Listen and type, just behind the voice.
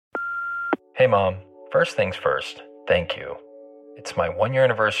Hey Mom, first things first, thank you. It's my 1-year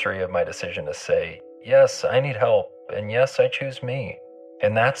anniversary of my decision to say, yes, I need help, and yes, I choose me.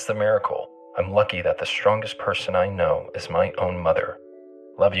 And that's the miracle. I'm lucky that the strongest person I know is my own mother.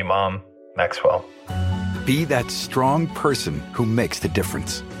 Love you, Mom. Maxwell. Be that strong person who makes the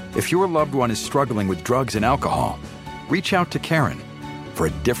difference. If your loved one is struggling with drugs and alcohol, reach out to Caron for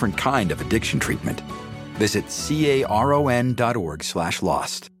a different kind of addiction treatment. Visit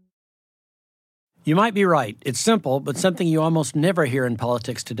caron.org/lost. You might be right. It's simple, but something you almost never hear in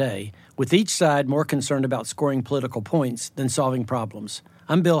politics today, with each side more concerned about scoring political points than solving problems.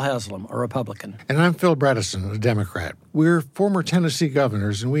 I'm Bill Haslam, a Republican. And I'm Phil Bredesen, a Democrat. We're former Tennessee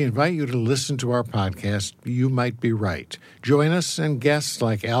governors, and we invite you to listen to our podcast, You Might Be Right. Join us and guests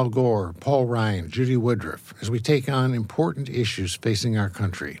like Al Gore, Paul Ryan, Judy Woodruff, as we take on important issues facing our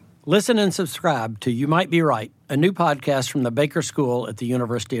country. Listen and subscribe to You Might Be Right, a new podcast from the Baker School at the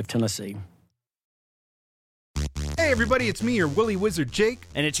University of Tennessee. Hey everybody, it's me, your Woolly Wizard Jake.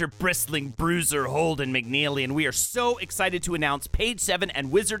 And it's your bristling bruiser Holden McNeely, and we are so excited to announce Page 7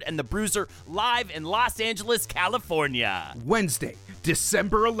 and Wizard and the Bruiser live in Los Angeles, California. Wednesday,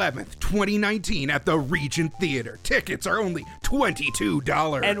 December 11th, 2019 at the Regent Theater. Tickets are only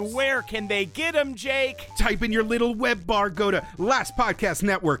 $22. And where can they get them, Jake? Type in your little web bar, go to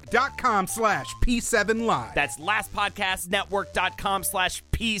lastpodcastnetwork.com/P7Live. That's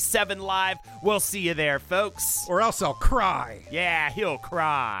lastpodcastnetwork.com/P7Live. We'll see you there, folks. Or else I'll cry. Yeah, he'll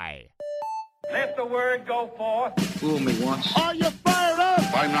cry. Let the word go forth. Fool me once. Are you fired up?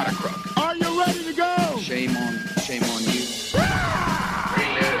 I'm not a crook. Are you ready to go? Shame on you.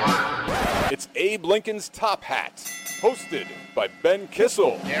 It's Abe Lincoln's Top Hat, hosted by Ben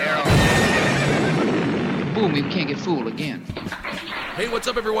Kissel. Fool me, we can't get fooled again. Hey, what's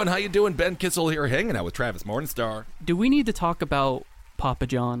up, everyone? How you doing? Ben Kissel here, hanging out with Travis Morningstar. Do we need to talk about Papa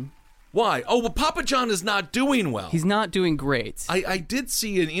John? Why? Oh, well, Papa John is not doing well. He's not doing great. I did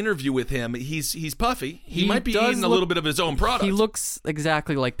see an interview with him. He's puffy. He might be eating a little bit of his own product. He looks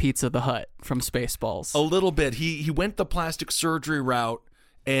exactly like Pizza the Hut from Spaceballs. A little bit. He went the plastic surgery route,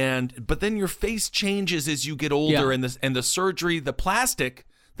 but then your face changes as you get older, and the surgery, the plastic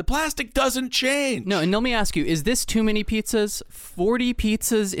doesn't change. No, and let me ask you, is this too many pizzas? 40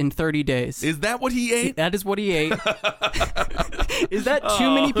 pizzas in 30 days. Is that what he ate? That is what he ate. Is that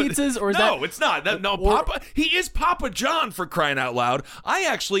too many pizzas, or is that... No, it's not. Papa. He is Papa John, for crying out loud. I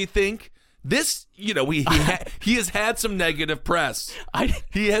actually think this, he has had some negative press.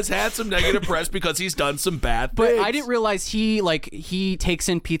 He has had some negative press because he's done some bad things. But I didn't realize he takes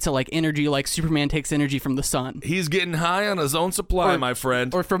in pizza like energy, like Superman takes energy from the sun. He's getting high on his own supply, my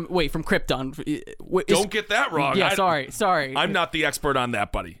friend. Or from Krypton. Don't get that wrong. Yeah, sorry. I'm not the expert on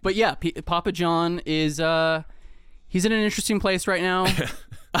that, buddy. But yeah, Papa John is he's in an interesting place right now.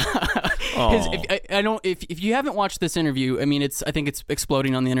 If you haven't watched this interview, I mean, I think it's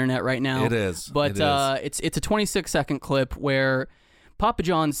exploding on the internet right now. It is. But it's a 26-second clip where Papa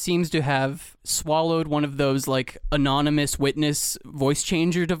John seems to have swallowed one of those like anonymous witness voice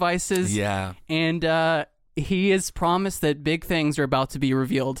changer devices. Yeah. And he has promised that big things are about to be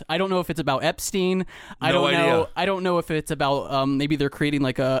revealed. I don't know if it's about Epstein. I don't know if it's about maybe they're creating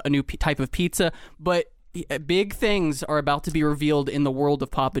like a new type of pizza, but big things are about to be revealed in the world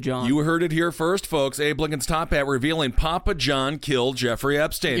of Papa John. You heard it here first, folks. Abe Lincoln's Top Hat revealing Papa John killed Jeffrey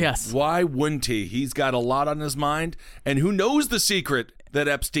Epstein. Yes. Why wouldn't he? He's got a lot on his mind, and who knows the secret that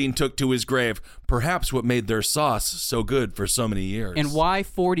Epstein took to his grave? Perhaps what made their sauce so good for so many years. And why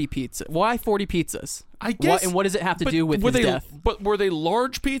 40 pizza? Why 40 pizzas? I guess. And what does it have to do with his death? But were they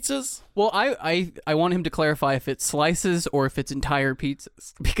large pizzas? Well, I want him to clarify if it's slices or if it's entire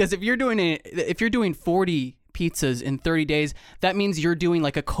pizzas. Because if you're doing 40 pizzas in 30 days, that means you're doing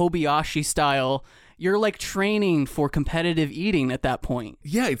like a Kobayashi style. You're like training for competitive eating at that point.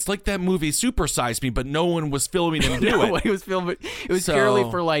 Yeah, it's like that movie Super Size Me, but no one was filming him do it. Nobody was filming. It was purely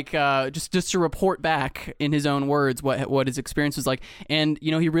for like just to report back in his own words what his experience was like, and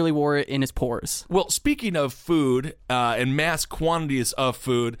he really wore it in his pores. Well, speaking of food and mass quantities of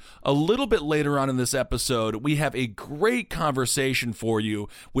food, a little bit later on in this episode, we have a great conversation for you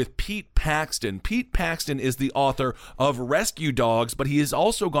with Pete Paxton. Pete Paxton is the author of Rescue Dogs, but he has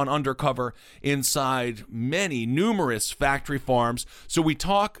also gone undercover inside numerous factory farms. So we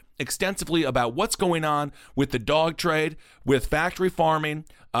talk extensively about what's going on with the dog trade, with factory farming,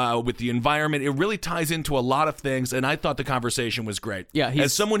 with the environment. It really ties into a lot of things, and I thought the conversation was great. Yeah,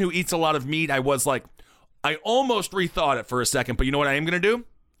 as someone who eats a lot of meat, I almost rethought it for a second, but you know what I am going to do?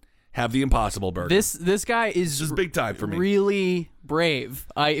 Have the Impossible Burger. This guy is big time for me. Really brave.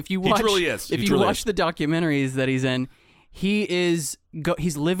 If you watch, he truly is. If you watch the documentaries that he's in, he's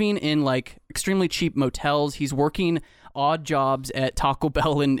living in like extremely cheap motels. He's working odd jobs at Taco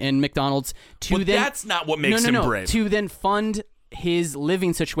Bell and McDonald's that's not what makes him brave. To then fund his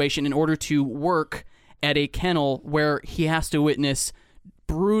living situation in order to work at a kennel where he has to witness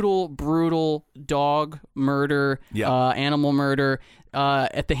brutal dog murder, animal murder,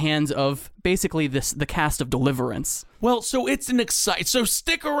 at the hands of basically the cast of Deliverance. Well, so it's so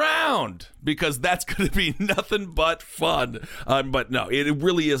stick around, because that's going to be nothing but fun. But no, it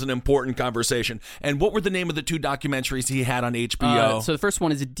really is an important conversation. And what were the name of the 2 documentaries he had on HBO? So the first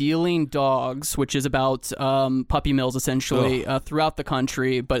one is Dealing Dogs, which is about puppy mills essentially throughout the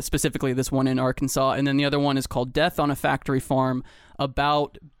country, but specifically this one in Arkansas. And then the other one is called Death on a Factory Farm,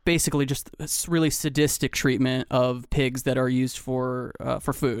 about basically just really sadistic treatment of pigs that are used for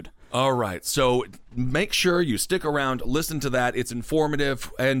food. All right, so make sure you stick around, listen to that. It's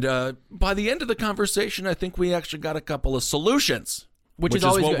informative, and by the end of the conversation, I think we actually got a couple of solutions. Which is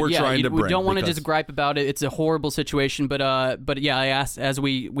always what we're trying to bring. We don't want to just gripe about it. It's a horrible situation, but yeah, I asked, as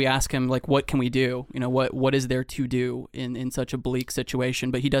we ask him, like, what can we do? You know, what is there to do in such a bleak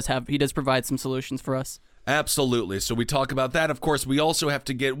situation? But he does provide some solutions for us. Absolutely. So we talk about that. Of course, we also have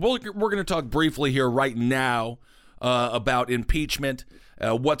to we're going to talk briefly here right now about impeachment,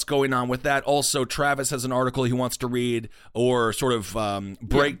 what's going on with that. Also, Travis has an article he wants to read, or sort of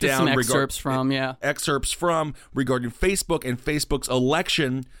break down excerpts from regarding Facebook and Facebook's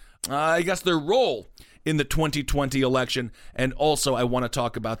election, I guess their role in the 2020 election. And also, I want to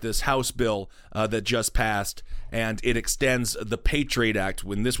talk about this House bill that just passed, and it extends the Patriot Act,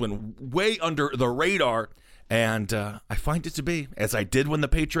 when this went way under the radar. And I find it to be, as I did when the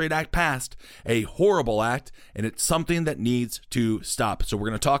Patriot Act passed, a horrible act, and it's something that needs to stop. So we're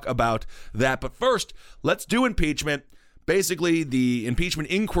going to talk about that. But first, let's do impeachment. Basically, the impeachment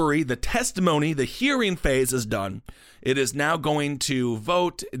inquiry, the testimony, the hearing phase is done. It is now going to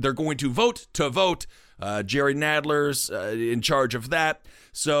vote. They're going to vote to vote. Jerry Nadler's in charge of that.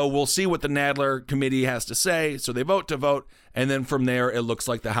 So we'll see what the Nadler committee has to say. So they vote to vote. And then from there, it looks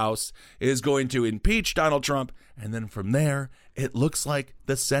like the House is going to impeach Donald Trump. And then from there, it looks like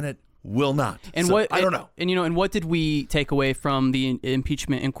the Senate will not. And so, I don't know. And what did we take away from the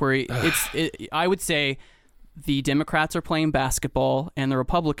impeachment inquiry? I would say the Democrats are playing basketball and the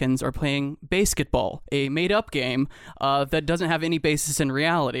Republicans are playing basketball, a made-up game that doesn't have any basis in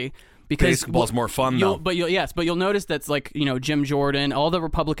reality. Because baseball's more fun, though. But you'll notice that's like, Jim Jordan, all the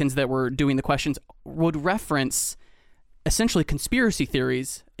Republicans that were doing the questions would reference essentially conspiracy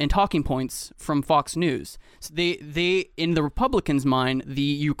theories and talking points from Fox News. So they in the Republicans' mind, the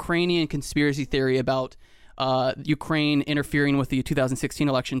Ukrainian conspiracy theory about Ukraine interfering with the 2016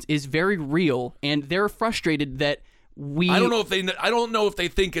 elections is very real, and they're frustrated that I don't know if they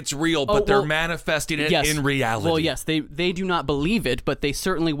think it's real, but they're manifesting it in reality. Well, yes, they do not believe it, but they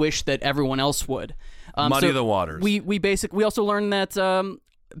certainly wish that everyone else would. Muddy the waters. We also learned that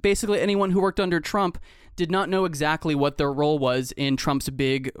basically anyone who worked under Trump did not know exactly what their role was in Trump's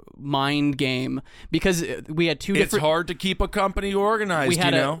big mind game, because we had two different... It's hard to keep a company organized,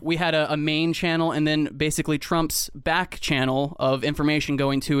 We had a main channel, and then basically Trump's back channel of information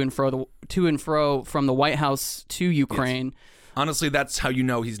going to and fro from the White House to Ukraine. Yes. Honestly, that's how you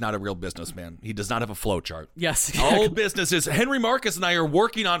know he's not a real businessman. He does not have a flowchart. Yes. Exactly. All businesses... Henry Marcus and I are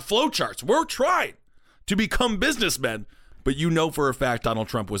working on flowcharts. We're trying to become businessmen. But you know for a fact Donald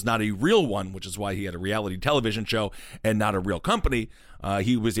Trump was not a real one, which is why he had a reality television show and not a real company.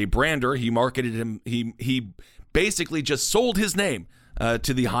 He was a brander. He marketed him. He basically just sold his name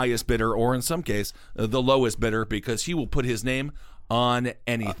to the highest bidder, or in some case, the lowest bidder, because he will put his name on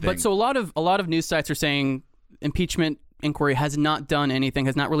anything. But so a lot of news sites are saying impeachment inquiry has not done anything,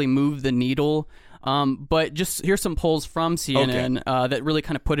 has not really moved the needle. But just here's some polls from CNN that really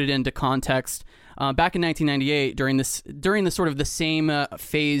kind of put it into context. Back in 1998, during the sort of the same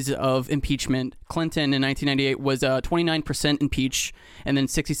phase of impeachment, Clinton in 1998 was 29% impeach, and then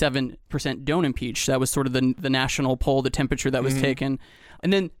 67% don't impeach. That was sort of the national poll, the temperature that was taken.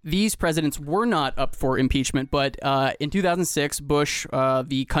 And then these presidents were not up for impeachment, but in 2006, Bush,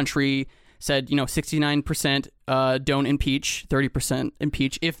 the country said, 69% don't impeach, 30%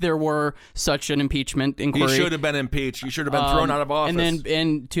 impeach. If there were such an impeachment inquiry, he should have been impeached. He should have been thrown out of office. And then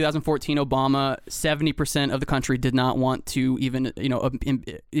in 2014, Obama, 70% of the country did not want to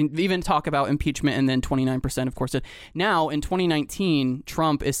even talk about impeachment, and then 29%, of course, did. Now in 2019,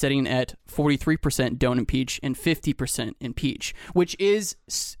 Trump is sitting at 43% don't impeach and 50% impeach, which is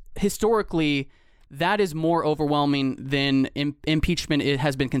historically. That is more overwhelming than impeachment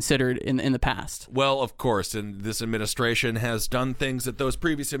has been considered in the past. Well, of course, and this administration has done things that those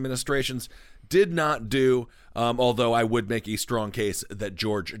previous administrations did not do. Although I would make a strong case that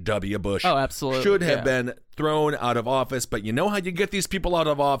George W. Bush absolutely. should have been thrown out of office. But you know how you get these people out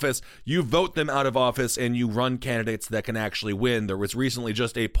of office? You vote them out of office and you run candidates that can actually win. There was recently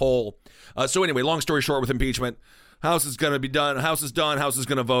just a poll. So anyway, long story short with impeachment, House is going to be done. House is done. House is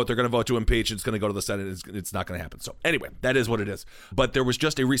going to vote. They're going to vote to impeach. It's going to go to the Senate. It's not going to happen. So anyway, that is what it is. But there was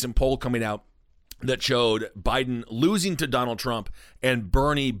just a recent poll coming out that showed Biden losing to Donald Trump and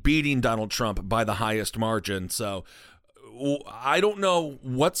Bernie beating Donald Trump by the highest margin. So I don't know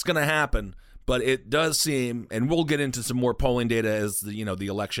what's going to happen, but it does seem, and we'll get into some more polling data as the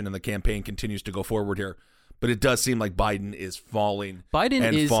election and the campaign continues to go forward here, but it does seem like Biden is falling.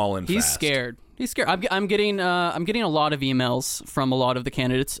 He's scared. He's scared. I'm getting a lot of emails from a lot of the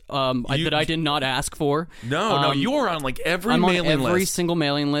candidates that I did not ask for. No, you're on like every I'm mailing list. I'm on every single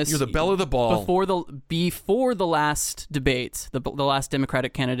mailing list. You're the belle of the ball. Before the last debate, the last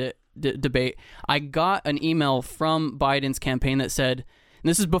Democratic candidate debate, I got an email from Biden's campaign that said, and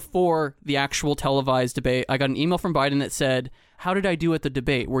this is before the actual televised debate, I got an email from Biden that said, "How did I do at the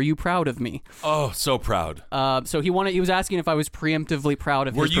debate? Were you proud of me?" Oh, so proud. So he was asking if I was preemptively proud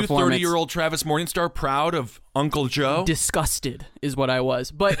of his performance. Were you 30-year-old Travis Morningstar proud of Uncle Joe? Disgusted is what I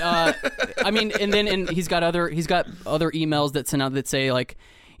was. But I mean, and he's got other emails that send out that say like,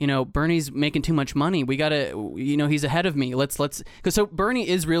 Bernie's making too much money. We gotta, he's ahead of me. Let's because so Bernie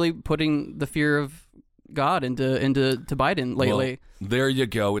is really putting the fear of God into Biden lately. Well, there you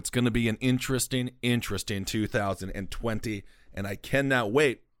go. It's going to be an interesting 2020, and I cannot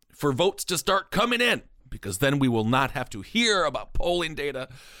wait for votes to start coming in, because then we will not have to hear about polling data.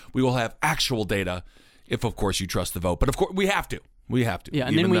 We will have actual data, if of course you trust the vote. But of course we have to. Yeah,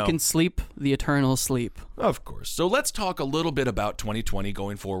 and then we can sleep the eternal sleep. Of course. So let's talk a little bit about 2020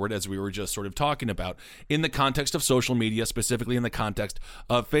 going forward, as we were just sort of talking about, in the context of social media, specifically in the context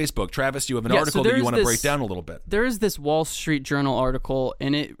of Facebook. Travis, you have an article that you want to break down a little bit. There is this Wall Street Journal article,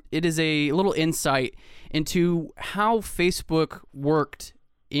 and it is a little insight into how Facebook worked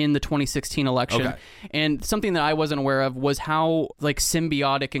in the 2016 election. Okay. And something that I wasn't aware of was how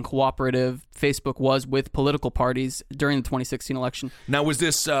symbiotic and cooperative Facebook was with political parties during the 2016 election. Now, was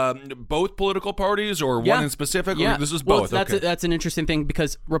this both political parties or one in specific? Yeah. Or this was both? That's an interesting thing,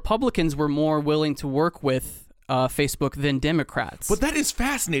 because Republicans were more willing to work with Facebook than Democrats. But that is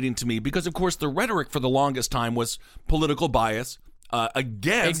fascinating to me, because, of course, the rhetoric for the longest time was political bias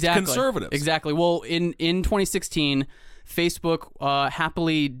against conservatives. Exactly. Well, in 2016, Facebook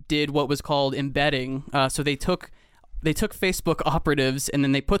happily did what was called embedding. So they took Facebook operatives and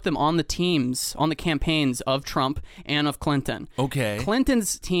then they put them on the teams, on the campaigns of Trump and of Clinton. Okay.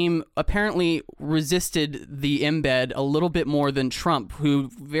 Clinton's team apparently resisted the embed a little bit more than Trump, who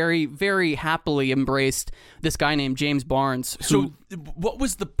very, very happily embraced this guy named James Barnes. So what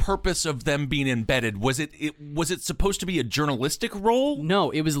was the purpose of them being embedded? Was it supposed to be a journalistic role? No,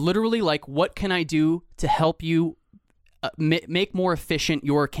 it was literally like, what can I do to help you make more efficient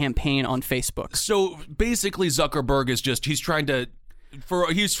your campaign on Facebook? So basically, Zuckerberg is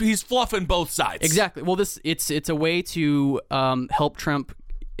he's fluffing both sides. Exactly. Well, it's a way to help Trump.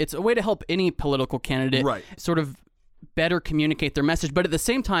 It's a way to help any political candidate sort of better communicate their message. But at the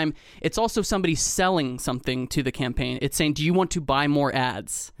same time, it's also somebody selling something to the campaign. It's saying, do you want to buy more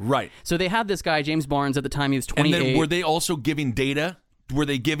ads? Right. So they had this guy, James Barnes, at the time he was 28. And then were they also giving data? Were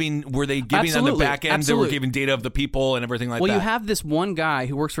they giving Absolutely. on the back end? Absolutely. They were giving data of the people and everything like that? Well, you have this one guy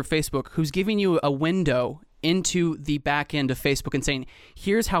who works for Facebook who's giving you a window into the back end of Facebook and saying,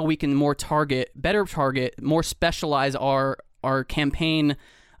 here's how we can better target, more specialize our campaign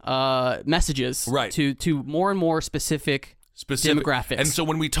messages to more and more specific demographics. And so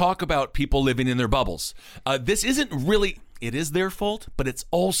when we talk about people living in their bubbles, this isn't really... It is their fault, but it's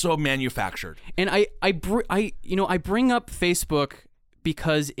also manufactured. And I bring up Facebook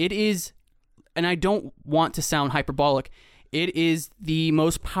because it is, and I don't want to sound hyperbolic, it is the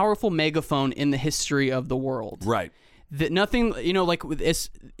most powerful megaphone in the history of the world. Right. That nothing, like with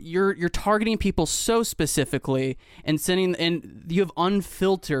this, you're targeting people so specifically and you have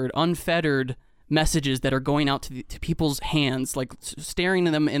unfettered messages that are going out to people's hands, like staring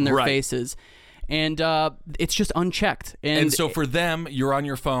at them in their faces. And it's just unchecked. And so for them, you're on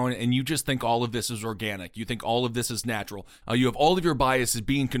your phone and you just think all of this is organic. You think all of this is natural. You have all of your biases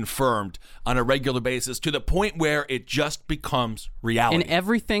being confirmed on a regular basis to the point where it just becomes reality. And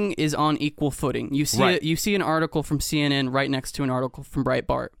everything is on equal footing. You see an article from CNN right next to an article from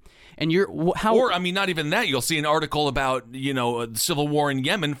Breitbart. And not even that. You'll see an article about, a civil war in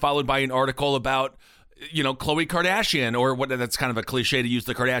Yemen followed by an article about Khloe Kardashian, or that's kind of a cliche to use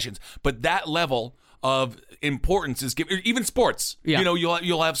the Kardashians, but that level of importance is given. Even sports. Yeah. You know,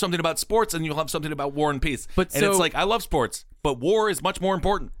 you'll have something about sports and you'll have something about war and peace. It's like, I love sports, but war is much more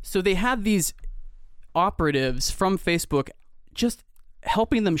important. So they had these operatives from Facebook just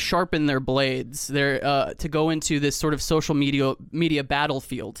helping them sharpen their blades to go into this sort of social media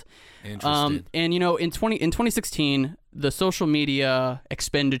battlefield. Interesting. And in 2016, the social media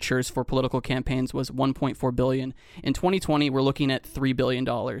expenditures for political campaigns was $1.4 billion. In 2020, we're looking at $3 billion.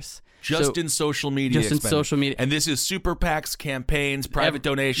 Just in social media. Just in social media. And this is super PACs, campaigns, private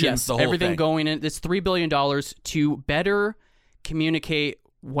donations, the whole everything thing. Going in. It's $3 billion to better communicate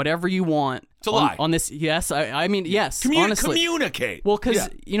whatever you want. It's a lie. On this, yes. I mean, yes, honestly. Communicate. Well, because,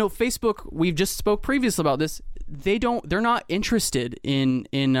 Facebook, we've just spoke previously about this. They're not interested in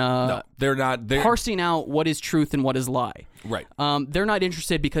no, they're not. They're parsing out what is truth and what is lie. Right. They're not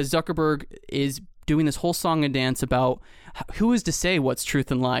interested because Zuckerberg is doing this whole song and dance about who is to say what's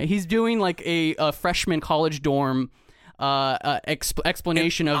truth and lie. He's doing like a freshman college dorm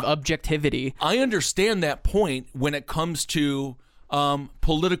explanation of objectivity. I understand that point when it comes to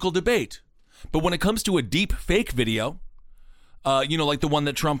political debate. But when it comes to a deep fake video, like the one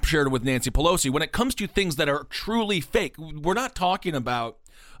that Trump shared with Nancy Pelosi, when it comes to things that are truly fake, we're not talking about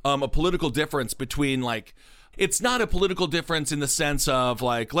a political difference between it's not a political difference in the sense of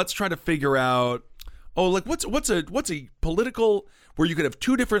let's try to figure out, what's a political where you could have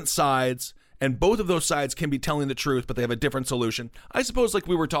two different sides and both of those sides can be telling the truth, but they have a different solution. I suppose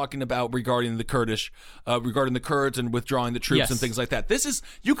we were talking about regarding the Kurdish, regarding the Kurds and withdrawing the troops and things like that.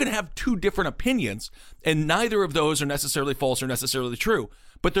 You can have two different opinions, and neither of those are necessarily false or necessarily true.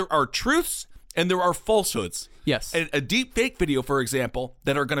 But there are truths and there are falsehoods. Yes. A deep fake video, for example,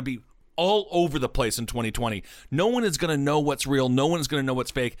 that are going to be all over the place in 2020. No one is going to know what's real. No one is going to know what's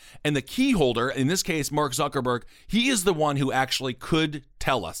fake. And the key holder, in this case, Mark Zuckerberg, he is the one who actually could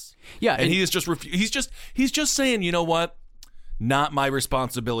tell us. Yeah, and he is just he's just saying, you know what? Not my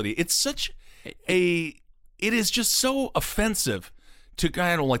responsibility. It is just so offensive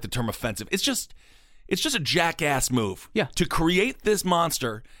I don't like the term offensive. It's just a jackass move. Yeah. To create this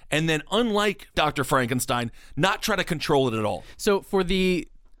monster and then, unlike Dr. Frankenstein, not try to control it at all. So for the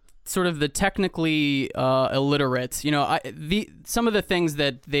sort of the technically illiterate, some of the things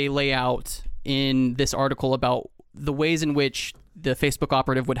that they lay out in this article about the ways in which the Facebook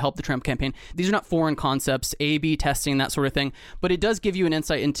operative would help the Trump campaign. These are not foreign concepts, A/B testing, that sort of thing, but it does give you an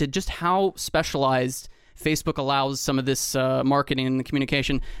insight into just how specialized Facebook allows some of this marketing and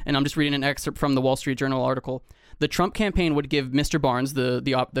communication. And I'm just reading an excerpt from the Wall Street Journal article. The Trump campaign would give Mr. Barnes, the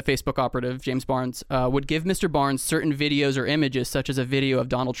Facebook operative, James Barnes, would give Mr. Barnes certain videos or images, such as a video of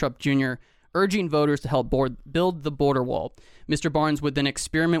Donald Trump Jr. urging voters to help build the border wall. Mr. Barnes would then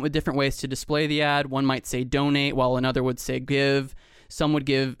experiment with different ways to display the ad. One might say donate, while another would say give. Some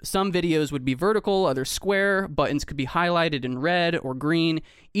videos would be vertical, others square. Buttons could be highlighted in red or green.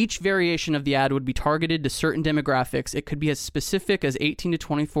 Each variation of the ad would be targeted to certain demographics. It could be as specific as 18 to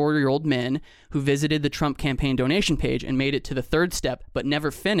 24-year-old men who visited the Trump campaign donation page and made it to the third step, but never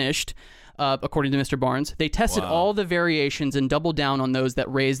finished, according to Mr. Barnes. They tested all the variations and doubled down on those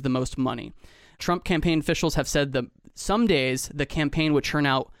that raised the most money. Trump campaign officials have said that some days the campaign would churn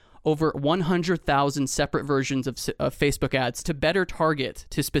out over 100,000 separate versions of Facebook ads to better target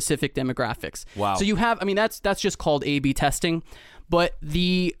to specific demographics. Wow. So you have, that's just called A/B testing, but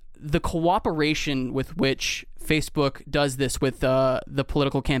the cooperation with which Facebook does this with the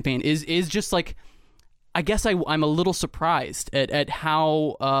political campaign is just I guess I'm a little surprised at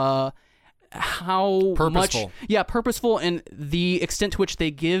how purposeful. Purposeful, and the extent to which they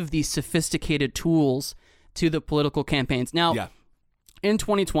give these sophisticated tools to the political campaigns. Now, in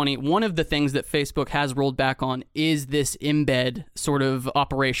 2020, one of the things that Facebook has rolled back on is this embed sort of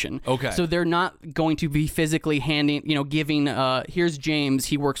operation. Okay. So they're not going to be physically giving, here's James,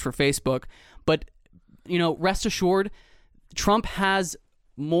 he works for Facebook. But, rest assured, Trump has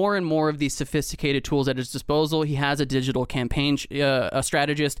more and more of these sophisticated tools at his disposal. He has a digital campaign a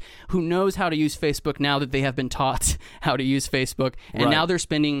strategist who knows how to use Facebook now that they have been taught how to use Facebook. And now they're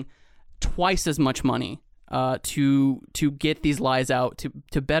spending twice as much money to get these lies out,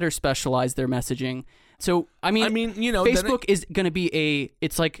 to better specialize their messaging. So, Facebook is going to be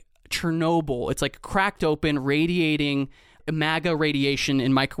it's like Chernobyl. It's like cracked open, radiating MAGA radiation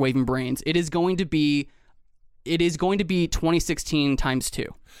in microwaving brains. It is going to be 2016 times 2.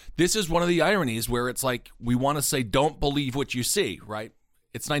 This is one of the ironies where it's like we want to say don't believe what you see, right?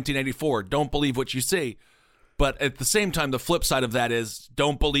 It's 1984. Don't believe what you see. But at the same time, the flip side of that is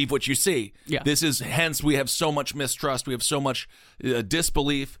don't believe what you see. Yeah. This is hence we have so much mistrust. We have so much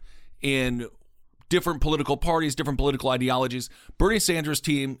disbelief in different political parties, different political ideologies. Bernie Sanders'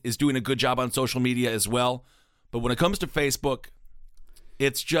 team is doing a good job on social media as well. But when it comes to Facebook,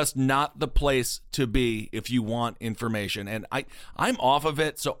 it's just not the place to be if you want information. And I'm off of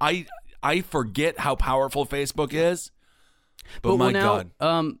it, so I forget how powerful Facebook is. But my God.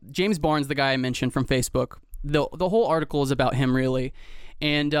 James Barnes, the guy I mentioned from Facebook, the whole article is about him, really.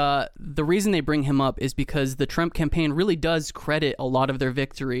 And the reason they bring him up is because the Trump campaign really does credit a lot of their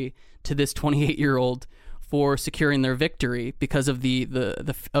victory to this 28-year-old for securing their victory because of the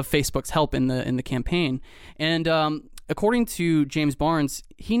of Facebook's help in the campaign. And according to James Barnes,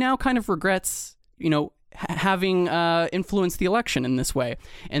 he now kind of regrets, having influenced the election in this way.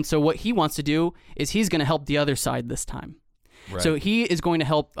 And so what he wants to do is he's going to help the other side this time. Right. So he is going to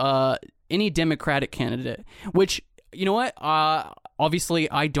help any Democratic candidate, which, you know what? Obviously,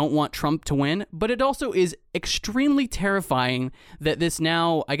 I don't want Trump to win, but it also is extremely terrifying that this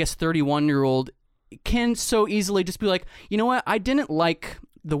now, I guess, 31-year-old can so easily just be like, you know what? I didn't like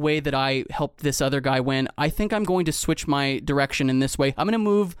the way that I helped this other guy win. I think I'm going to switch my direction in this way. I'm going to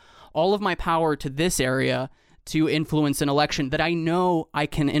move all of my power to this area to influence an election that I know I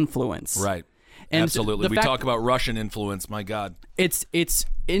can influence. Right. And absolutely. We talk about Russian influence. My God. It's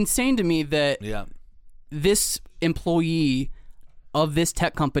insane to me that this employee of this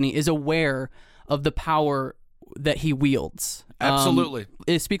tech company is aware of the power that he wields. Absolutely.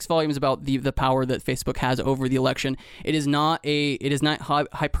 It speaks volumes about the power that Facebook has over the election. It is not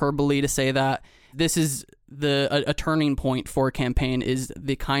hyperbole to say that. This is a turning point for a campaign, is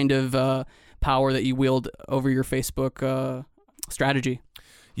the kind of power that you wield over your Facebook strategy.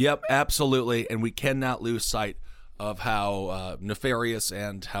 Yep, absolutely. And we cannot lose sight of how nefarious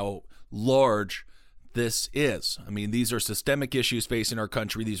and how large this is. I mean, these are systemic issues facing our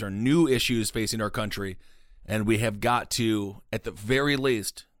country. These are new issues facing our country. And we have got to, at the very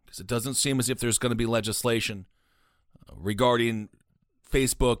least, because it doesn't seem as if there's going to be legislation regarding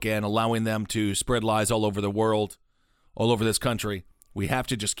Facebook and allowing them to spread lies all over the world, all over this country. We have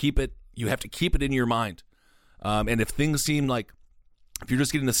to just keep it. You have to keep it in your mind. And if things seem like, if you're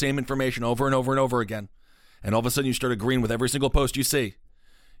just getting the same information over and over and over again, and all of a sudden you start agreeing with every single post you see,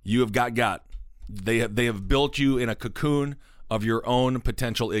 you have got. They have built you in a cocoon of your own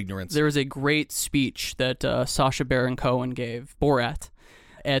potential ignorance. There was a great speech that Sacha Baron Cohen gave, Borat.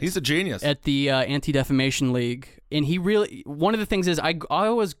 He's a genius. At the Anti-Defamation League. And he really, one of the things is, I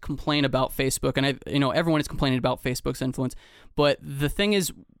always complain about Facebook, and everyone is complaining about Facebook's influence, but the thing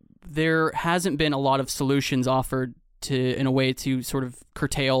is, there hasn't been a lot of solutions offered in a way to sort of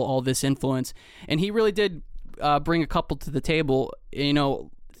curtail all this influence. And he really did bring a couple to the table.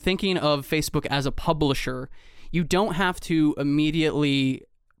 Thinking of Facebook as a publisher, you don't have to immediately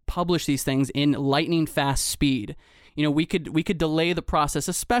publish these things in lightning fast speed. We could delay the process,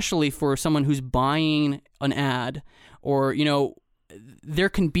 especially for someone who's buying an ad, or there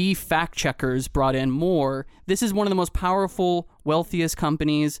can be fact checkers brought in more. This is one of the most powerful, wealthiest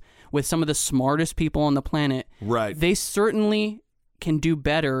companies with some of the smartest people on the planet. Right. They certainly can do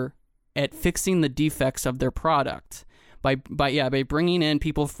better at fixing the defects of their product by bringing in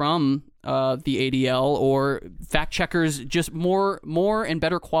people from the ADL or fact checkers, just more and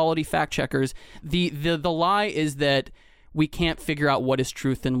better quality fact checkers. The lie is that we can't figure out what is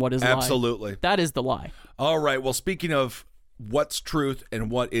truth and what is lie. Absolutely. That is the lie. All right. Well, speaking of what's truth and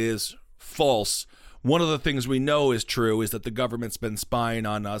what is false, one of the things we know is true is that the government's been spying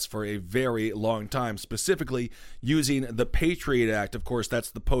on us for a very long time, specifically using the Patriot Act. Of course, that's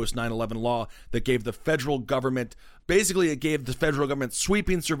the post 9/11 law that gave the federal government, it gave the federal government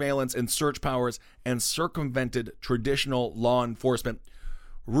sweeping surveillance and search powers and circumvented traditional law enforcement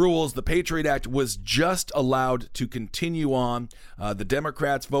rules. The Patriot Act was just allowed to continue on. The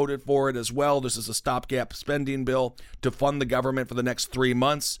Democrats voted for it as well. This is a stopgap spending bill to fund the government for the next 3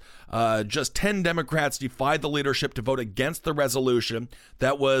 months. Just 10 Democrats defied the leadership to vote against the resolution.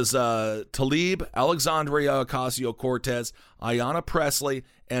 That was Tlaib, Alexandria Ocasio-Cortez, Ayanna Pressley,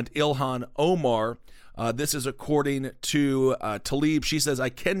 and Ilhan Omar. This is according to Tlaib. She says, I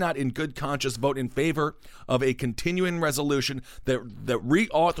cannot in good conscience vote in favor of a continuing resolution that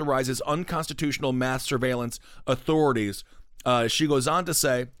reauthorizes unconstitutional mass surveillance authorities. She goes on to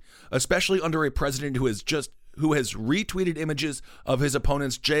say, especially under a president who has retweeted images of his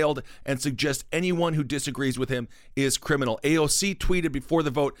opponents jailed and suggests anyone who disagrees with him is criminal. AOC tweeted before the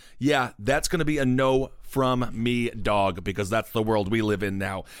vote, yeah, that's going to be a no from me, dog, because that's the world we live in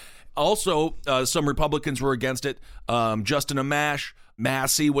now. Also, some Republicans were against it. Justin Amash,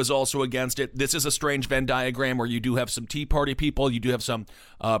 Massey was also against it. This is a strange Venn diagram where you do have some Tea Party people, you do have some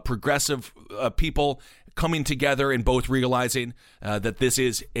progressive people coming together and both realizing that this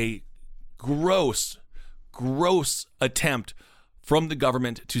is a gross attempt from the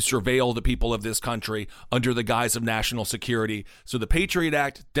government to surveil the people of this country under the guise of national security. So the Patriot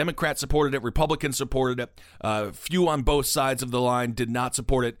Act, Democrats supported it, Republicans supported it. Few on both sides of the line did not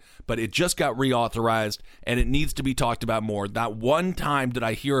support it, but it just got reauthorized, and it needs to be talked about more. Not one time did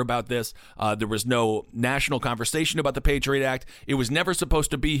I hear about this. There was no national conversation about the Patriot Act. It was never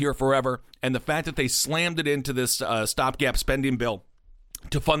supposed to be here forever, and the fact that they slammed it into this stopgap spending bill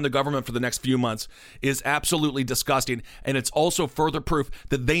to fund the government for the next few months is absolutely disgusting. And it's also further proof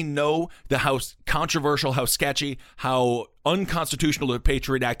that they know how controversial, how sketchy, how unconstitutional the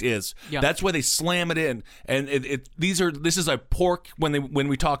Patriot Act is. Yeah. That's why they slam it in. And this is a pork when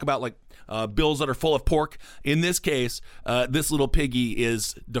we talk about like bills that are full of pork. In this case, this little piggy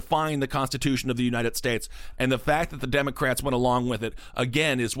is defying the Constitution of the United States. And the fact that the Democrats went along with it,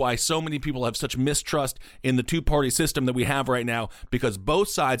 again, is why so many people have such mistrust in the two-party system that we have right now, because both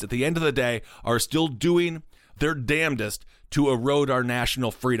sides, at the end of the day, are still doing their damnedest to erode our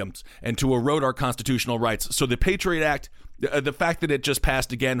national freedoms and to erode our constitutional rights. So the Patriot Act, the fact that it just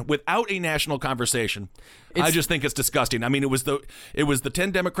passed again without a national conversation, I just think it's disgusting. I mean, it was the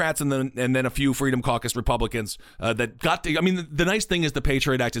 10 Democrats and then a few Freedom Caucus Republicans that got to. I mean, the nice thing is the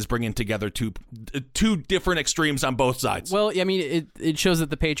Patriot Act is bringing together two different extremes on both sides. Well, I mean, it shows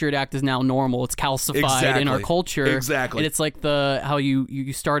that the Patriot Act is now normal. It's calcified in our culture. Exactly. And it's like how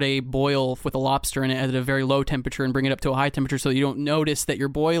you start a boil with a lobster in it at a very low temperature and bring it up to a high temperature so you don't notice that you're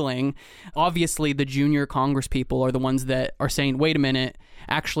boiling. Obviously, the junior Congress people are the ones that are saying, wait a minute,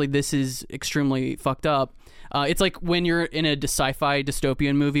 actually, this is extremely fucked up. It's like when you're in a sci-fi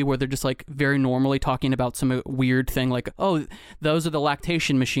dystopian movie where they're just like very normally talking about some weird thing like, oh, those are the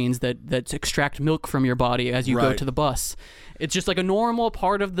lactation machines that extract milk from your body as you go to the bus. It's just like a normal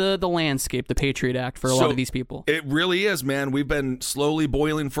part of the landscape, the Patriot Act, for a lot of these people. It really is, man. We've been slowly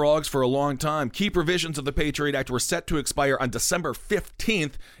boiling frogs for a long time. Key provisions of the Patriot Act were set to expire on December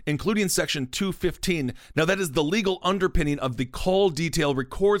 15th, including Section 215. Now, that is the legal underpinning of the call detail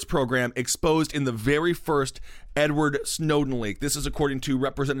records program exposed in the very first Edward Snowden leak. This is according to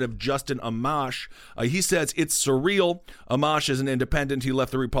Representative Justin Amash. He says it's surreal. Amash is an independent. He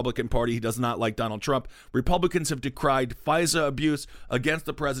left the Republican Party. He does not like Donald Trump. Republicans have decried FISA abuse against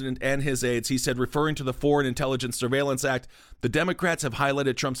the president and his aides. He said, referring to the Foreign Intelligence Surveillance Act, the Democrats have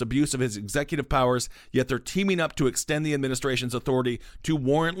highlighted Trump's abuse of his executive powers, yet they're teaming up to extend the administration's authority to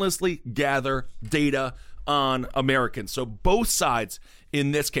warrantlessly gather data on Americans. So both sides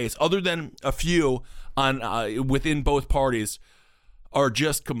in this case, other than a few on within both parties, are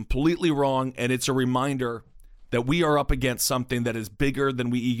just completely wrong, and it's a reminder that we are up against something that is bigger than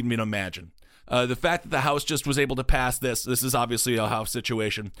we even imagine. The fact that the House just was able to pass this is obviously a House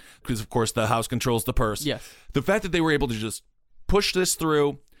situation because, of course, the House controls the purse. Yes. The fact that they were able to just push this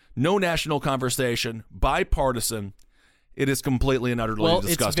through, no national conversation, bipartisan, it is completely and utterly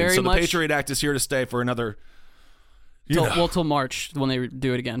disgusting. So the Patriot Act is here to stay for another... till March when they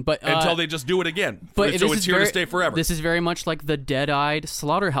do it again, but until they just do it again. But so it's here to stay forever. This is very much like the dead-eyed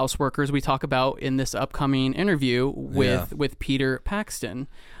slaughterhouse workers we talk about in this upcoming interview with Peter Paxton.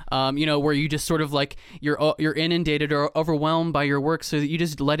 Where you just sort of like you're inundated or overwhelmed by your work, so that you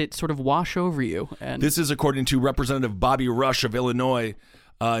just let it sort of wash over you. And this is according to Representative Bobby Rush of Illinois.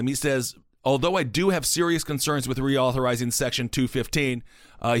 He says, although I do have serious concerns with reauthorizing Section 215,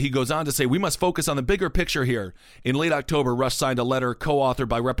 he goes on to say, we must focus on the bigger picture here. In late October, Rush signed a letter co-authored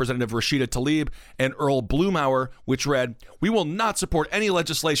by Representative Rashida Tlaib and Earl Blumauer, which read, we will not support any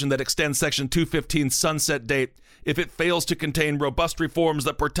legislation that extends Section 215's sunset date if it fails to contain robust reforms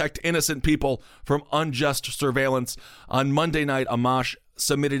that protect innocent people from unjust surveillance. On Monday night, Amash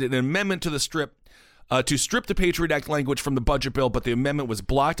submitted an amendment to strip the Patriot Act language from the budget bill, but the amendment was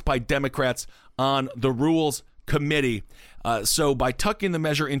blocked by Democrats on the Rules Committee. So by tucking the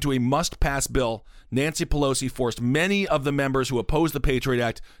measure into a must-pass bill, Nancy Pelosi forced many of the members who oppose the Patriot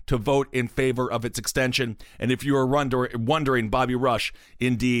Act to vote in favor of its extension. And if you are wondering, Bobby Rush,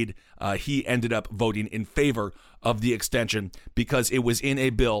 indeed, he ended up voting in favor of the extension because it was in a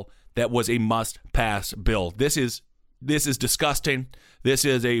bill that was a must-pass bill. This is disgusting. This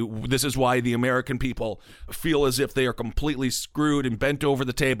is why the American people feel as if they are completely screwed and bent over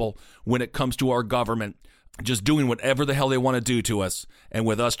the table when it comes to our government just doing whatever the hell they want to do to us, and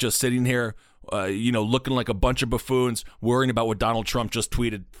with us just sitting here, looking like a bunch of buffoons, worrying about what Donald Trump just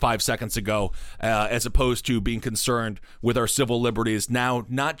tweeted 5 seconds ago, as opposed to being concerned with our civil liberties now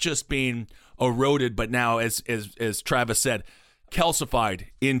not just being eroded, but now, as Travis said, calcified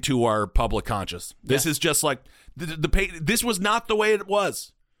into our public conscious. This is just like this was not the way it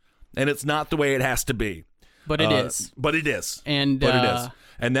was, and it's not the way it has to be. But it is. But it is. And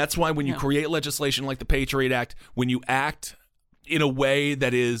that's why when you create legislation like the Patriot Act, when you act in a way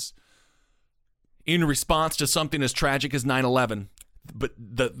that is in response to something as tragic as 9/11, but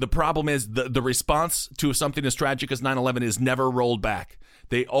the problem is the response to something as tragic as 9/11 is never rolled back.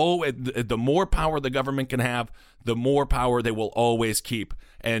 The more power the government can have, the more power they will always keep.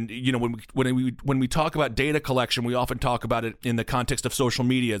 And when we talk about data collection, we often talk about it in the context of social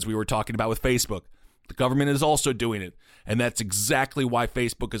media, as we were talking about with Facebook. The government is also doing it, and that's exactly why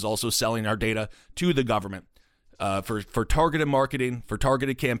Facebook is also selling our data to the government for targeted marketing, for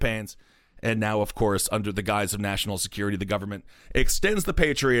targeted campaigns. And now, of course, under the guise of national security, the government extends the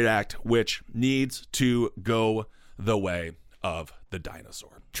Patriot Act, which needs to go the way of the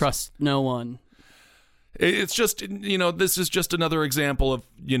dinosaur. Trust no one. It's just, this is just another example of,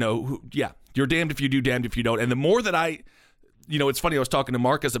 you're damned if you do, damned if you don't. And the more that it's funny, I was talking to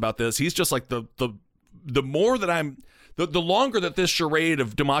Marcus about this. He's just like, the more that the longer that this charade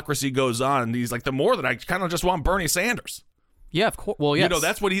of democracy goes on, he's like, the more that I kind of just want Bernie Sanders. Yeah, of course. Well, yes.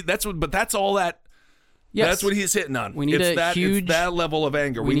 But that's all that. Yes. That's what he's hitting on. We need it's that level of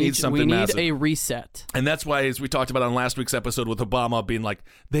anger. We need something massive. We need a reset. And that's why, as we talked about on last week's episode with Obama being like,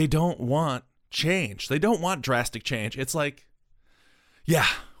 they don't want change. They don't want drastic change. It's like, yeah,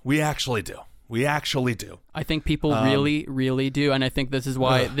 we actually do. We actually do. I think people really, really do. And I think this is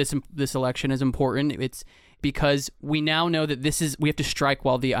why this election is important. It's because we now know that we have to strike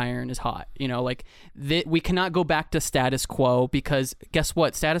while the iron is hot. We cannot go back to status quo, because guess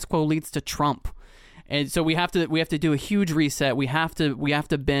what? Status quo leads to Trump. And so we have to do a huge reset. We have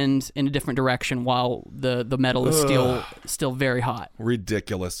to bend in a different direction while the metal is still very hot.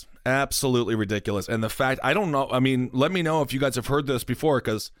 Ridiculous. Absolutely ridiculous. And the fact, I don't know, I mean, let me know if you guys have heard this before,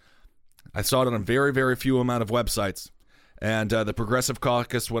 because I saw it on a very, very few amount of websites. And the Progressive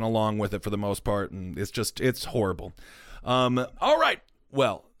Caucus went along with it for the most part, and it's horrible. All right.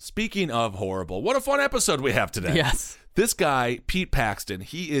 Well, speaking of horrible, what a fun episode we have today. Yes. This guy, Pete Paxton,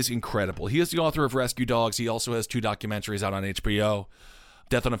 he is incredible. He is the author of Rescue Dogs. He also has 2 documentaries out on HBO,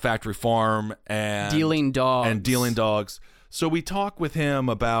 Death on a Factory Farm and Dealing Dogs. So we talk with him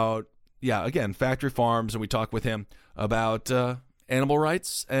about, again, factory farms, and we talk with him about animal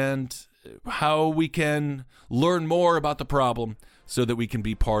rights and how we can learn more about the problem so that we can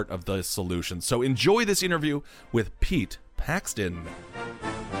be part of the solution. So enjoy this interview with Pete Paxton.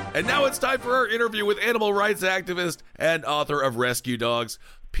 And now it's time for our interview with animal rights activist and author of Rescue Dogs.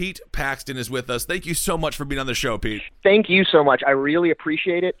 Pete Paxton is with us. Thank you so much for being on the show, Pete. Thank you so much. I really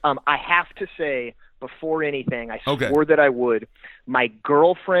appreciate it. I have to say, before anything, I swore that I would. My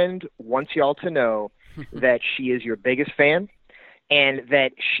girlfriend wants y'all to know that she is your biggest fan, and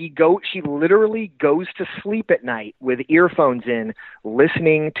that she literally goes to sleep at night with earphones in,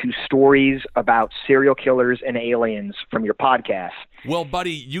 listening to stories about serial killers and aliens from your podcast. Well,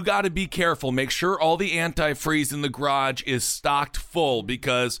 buddy, you got to be careful. Make sure all the antifreeze in the garage is stocked full,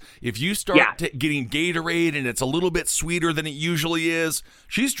 because if you start getting Gatorade and it's a little bit sweeter than it usually is,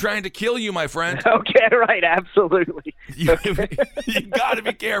 she's trying to kill you, my friend. Okay, right, absolutely. You got to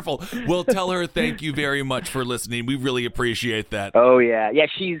be careful. Well, tell her thank you very much for listening. We really appreciate that. Oh, yeah. Yeah,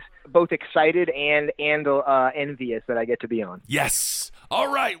 she's both excited and envious that I get to be on. Yes.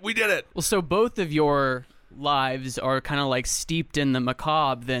 All right, we did it. Well, so both of your lives are kind of like steeped in the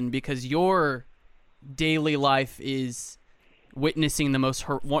macabre then, because your daily life is witnessing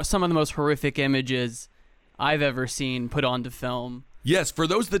some of the most horrific images I've ever seen put onto film. Yes, for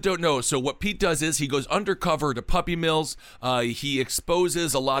those that don't know, so what Pete does is he goes undercover to puppy mills. He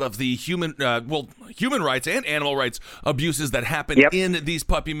exposes a lot of the human rights and animal rights abuses that happen in these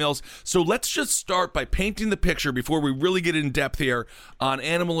puppy mills. So let's just start by painting the picture before we really get in depth here on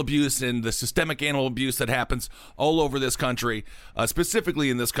animal abuse and the systemic animal abuse that happens all over this country. Specifically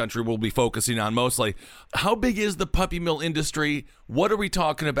in this country, we'll be focusing on mostly. How big is the puppy mill industry? What are we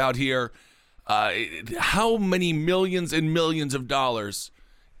talking about here? How many millions and millions of dollars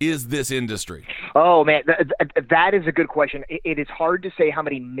is this industry? Oh, man, that is a good question. It is hard to say how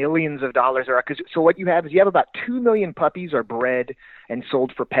many millions of dollars there are. So what you have is about 2 million puppies are bred and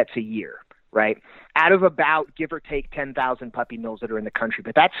sold for pets a year, right? Out of about, give or take, 10,000 puppy mills that are in the country.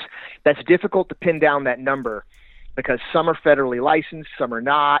 But that's difficult to pin down that number, because some are federally licensed, some are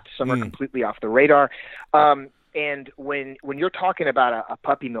not, some are completely off the radar. And when you're talking about a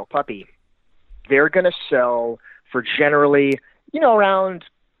puppy mill puppy, they're going to sell for generally, around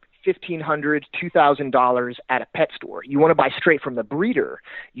 $1,500, $2,000 at a pet store. You want to buy straight from the breeder,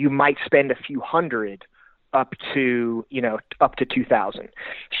 you might spend a few hundred up to $2,000.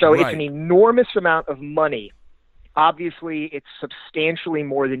 So It's an enormous amount of money Obviously, it's substantially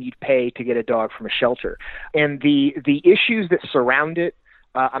more than you'd pay to get a dog from a shelter. And the issues that surround it,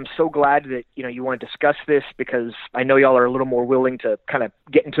 I'm so glad that you want to discuss this, because I know y'all are a little more willing to kind of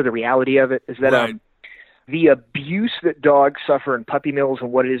get into the reality of it, is that right. The abuse that dogs suffer in puppy mills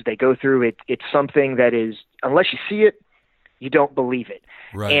and what it is they go through, it's something that is, unless you see it, you don't believe it.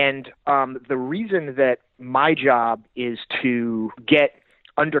 Right. And the reason that my job is to get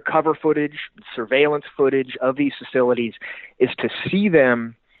undercover footage, surveillance footage of these facilities is to see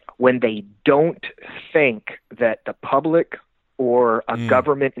them when they don't think that the public or a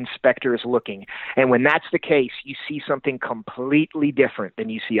government inspector is looking. And when that's the case, you see something completely different than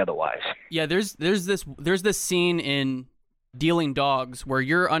you see otherwise. Yeah, there's this scene in Dealing Dogs where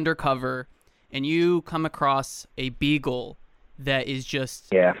you're undercover and you come across a beagle that is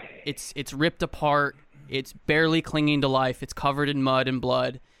just it's ripped apart, it's barely clinging to life, it's covered in mud and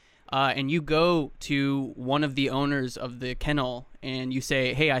blood. And you go to one of the owners of the kennel and you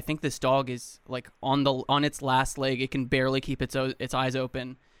say, "Hey, I think this dog is like on its last leg. It can barely keep its eyes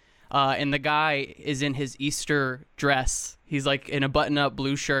open." And the guy is in his Easter dress. He's like in a button-up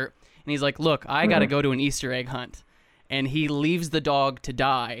blue shirt, and he's like, "Look, I got to go to an Easter egg hunt." And he leaves the dog to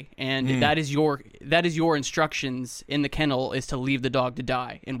die, and that is your instructions in the kennel, is to leave the dog to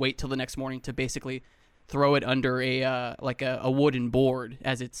die and wait till the next morning to basically throw it under a wooden board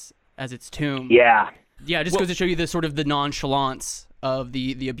as its tomb. Yeah. Yeah, it just goes to show you the sort of the nonchalance of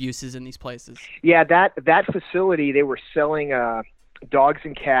the abuses in these places. Yeah, that facility, they were selling dogs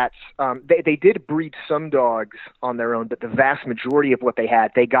and cats. They did breed some dogs on their own, but the vast majority of what they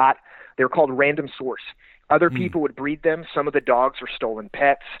had, they were called random source. Other people would breed them. Some of the dogs were stolen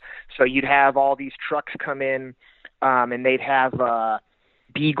pets. So you'd have all these trucks come in, and they'd have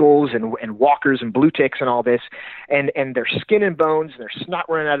beagles and walkers and blue ticks and all this, and their skin and bones and their snot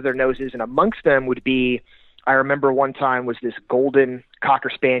running out of their noses. And amongst them would be, I remember one time was this golden Cocker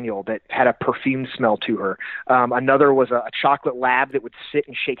Spaniel that had a perfume smell to her. Another was a chocolate lab that would sit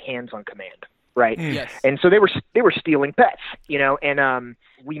and shake hands on command. Right. Yes. And so they were stealing pets, and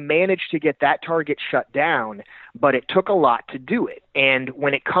we managed to get that target shut down, but it took a lot to do it. And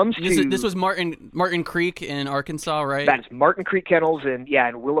when it comes to this was Martin Creek in Arkansas, right? That is Martin Creek Kennels in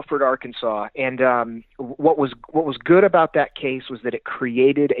Williford, Arkansas. And what was good about that case was that it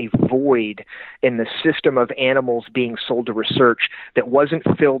created a void in the system of animals being sold to research that wasn't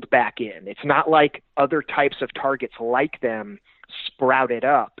filled back in. It's not like other types of targets like them sprouted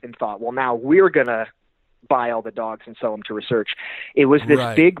up and thought, well, now we're going to buy all the dogs and sell them to research. It was this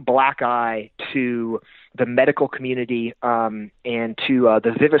big black eye to the medical community and to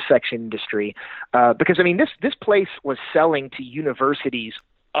the vivisection industry. Because, I mean, this place was selling to universities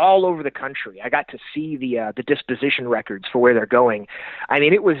all over the country. I got to see the disposition records for where they're going. I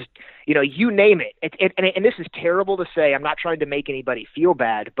mean, it was, you name it. And this is terrible to say. I'm not trying to make anybody feel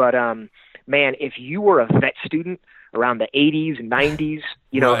bad, but man, if you were a vet student around the 80s and 90s,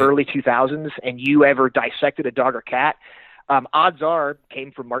 early 2000s, and you ever dissected a dog or cat, odds are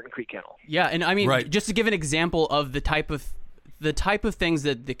came from Martin Creek Kennel. Yeah, and I mean, just to give an example of the type of things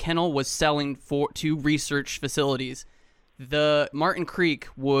that the kennel was selling to research facilities, the Martin Creek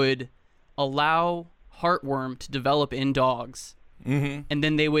would allow heartworm to develop in dogs, and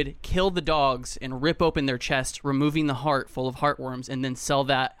then they would kill the dogs and rip open their chest, removing the heart full of heartworms, and then sell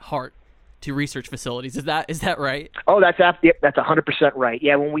that heart to research facilities. Is that right? Oh, that's 100% right.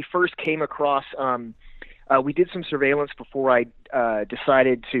 Yeah, when we first came across, we did some surveillance before I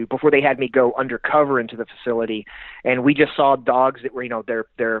before they had me go undercover into the facility, and we just saw dogs that were,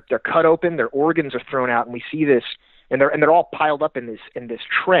 they're cut open, their organs are thrown out, and we see this, and they're all piled up in this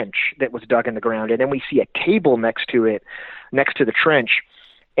trench that was dug in the ground, and then we see a table next to the trench,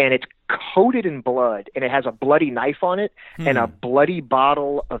 and it's coated in blood, and it has a bloody knife on it and a bloody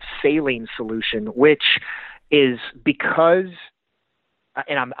bottle of saline solution, which is because,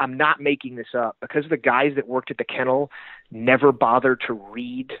 and I'm not making this up, because the guys that worked at the kennel never bothered to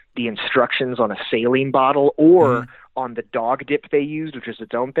read the instructions on a saline bottle or on the dog dip they used, which is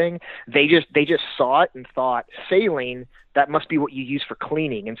its own thing. They just saw it and thought, saline, that must be what you use for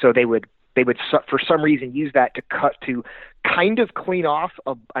cleaning, and so they would for some reason use that to kind of clean off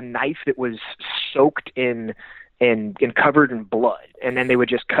a knife that was soaked in covered in blood, and then they would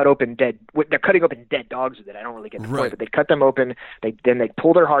just they're cutting open dead dogs with it. I don't really get the point, but they'd cut them open, they'd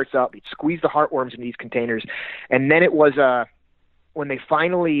pull their hearts out, they'd squeeze the heartworms into these containers, and then it was when I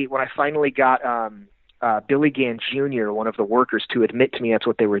finally got Billy Gann Jr., one of the workers, to admit to me that's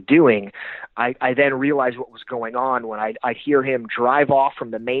what they were doing, I then realized what was going on when I'd hear him drive off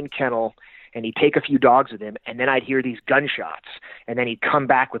from the main kennel and he'd take a few dogs with him, and then I'd hear these gunshots, and then he'd come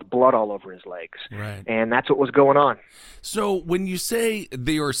back with blood all over his legs. Right. And that's what was going on. So when you say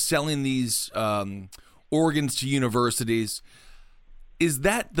they are selling these organs to universities, is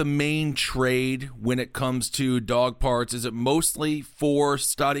that the main trade when it comes to dog parts? Is it mostly for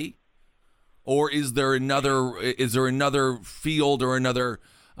study, or is there another field or another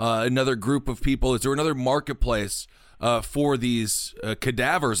group of people? Is there another marketplace for these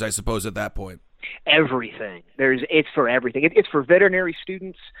cadavers, I suppose, at that point? Everything. It's for everything. It's for veterinary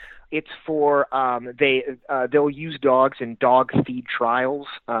students. It's for they'll use dogs in dog feed trials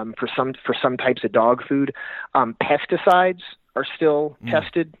for some types of dog food. Pesticides are still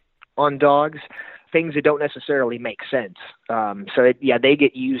tested on dogs. Things that don't necessarily make sense. They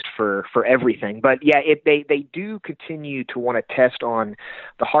get used for everything. But they do continue to want to test on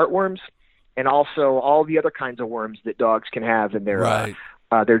the heartworms and also all the other kinds of worms that dogs can have in their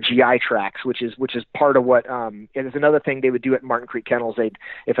GI tracts, which is part of what. And there's another thing they would do at Martin Creek Kennels.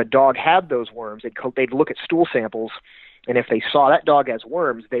 If a dog had those worms, they'd look at stool samples, and if they saw that dog has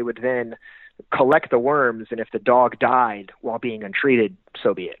worms, they would then collect the worms. And if the dog died while being untreated,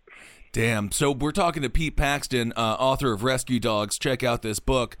 so be it. Damn. So we're talking to Pete Paxton, author of Rescue Dogs. Check out this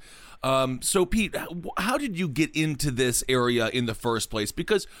book. So, Pete, how did you get into this area in the first place?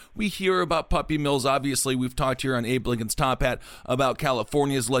 Because we hear about puppy mills. Obviously, we've talked here on Abe Lincoln's Top Hat about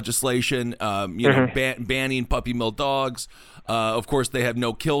California's legislation, banning puppy mill dogs. Of course, they have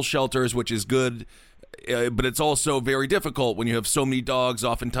no kill shelters, which is good. But it's also very difficult when you have so many dogs,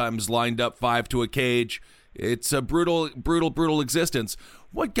 oftentimes lined up 5 to a cage. It's a brutal, brutal, brutal existence.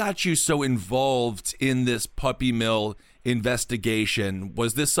 What got you so involved in this puppy mill investigation?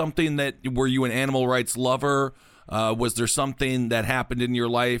 Was this something were you an animal rights lover? Was there something that happened in your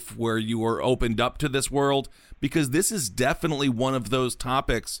life where you were opened up to this world? Because this is definitely one of those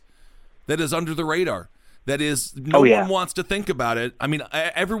topics that is under the radar. That is, no one wants to think about it. I mean,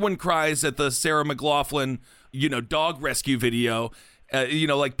 everyone cries at the Sarah McLachlan, dog rescue video.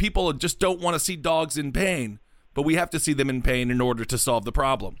 People just don't want to see dogs in pain, but we have to see them in pain in order to solve the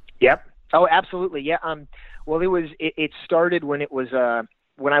problem. Yep. Oh, absolutely. Yeah. Well, it started when it was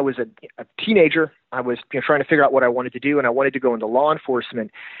when I was a teenager. I was trying to figure out what I wanted to do, and I wanted to go into law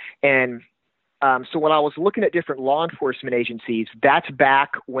enforcement. And so when I was looking at different law enforcement agencies, that's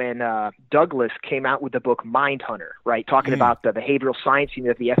back when Douglas came out with the book Mindhunter, right? Talking about the behavioral science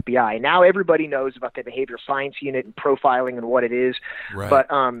unit of the FBI. And now everybody knows about the behavioral science unit and profiling and what it is. Right.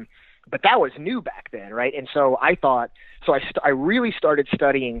 But that was new back then, right? And so I thought, I really started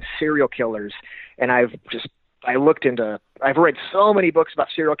studying serial killers, and I've read so many books about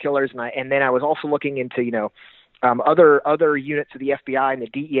serial killers, and then I was also looking into, other units of the FBI and the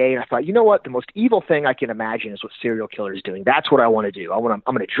DEA, and I thought, you know what, the most evil thing I can imagine is what serial killer is doing. That's what I want to do. I'm going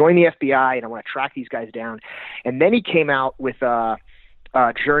to join the FBI, and I want to track these guys down. And then he came out with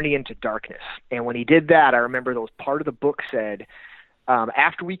Journey into Darkness, and when he did that, I remember there was part of the book said,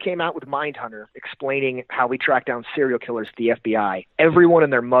 after we came out with Mindhunter, explaining how we track down serial killers at the FBI, everyone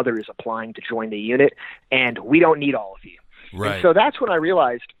and their mother is applying to join the unit, and we don't need all of you. Right. And so that's when I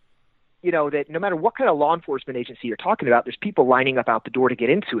realized, that no matter what kind of law enforcement agency you're talking about, there's people lining up out the door to get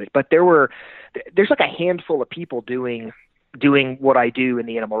into it. But there's like a handful of people doing what I do in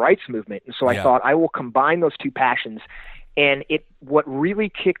the animal rights movement. And so I thought I will combine those two passions. And what really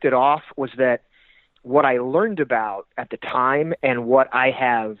kicked it off was that what I learned about at the time and what I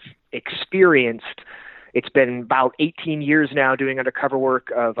have experienced, it's been about 18 years now doing undercover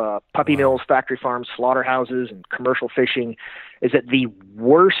work of puppy mills, factory farms, slaughterhouses, and commercial fishing, is that the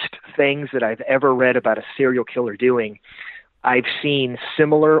worst things that I've ever read about a serial killer doing, I've seen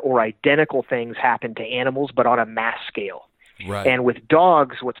similar or identical things happen to animals, but on a mass scale. Right. And with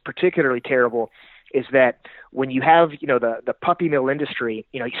dogs, what's particularly terrible is that when you have, the puppy mill industry,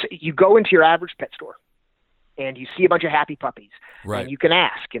 you go into your average pet store and you see a bunch of happy puppies. Right. And you can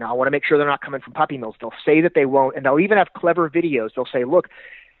ask, I want to make sure they're not coming from puppy mills. They'll say that they won't, and they'll even have clever videos. They'll say, look,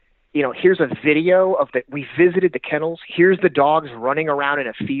 here's a video of we visited the kennels. Here's the dogs running around in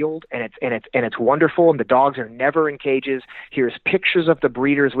a field, and it's wonderful, and the dogs are never in cages. Here's pictures of the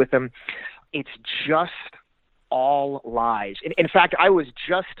breeders with them. It's just all lies. In fact, I was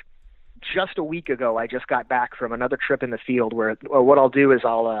just a week ago, I just got back from another trip in the field where what I'll do is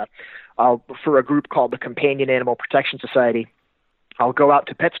I'll for a group called the Companion Animal Protection Society, I'll go out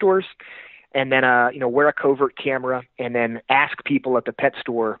to pet stores and then, wear a covert camera and then ask people at the pet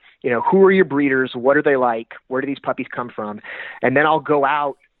store, who are your breeders? What are they like? Where do these puppies come from? And then I'll go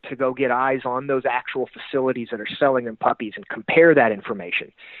out to go get eyes on those actual facilities that are selling them puppies and compare that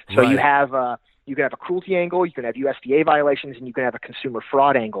information. So you have You can have a cruelty angle, you can have USDA violations, and you can have a consumer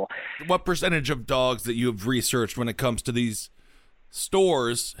fraud angle. What percentage of dogs that you have researched when it comes to these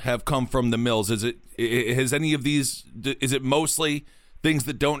stores have come from the mills? Is it mostly things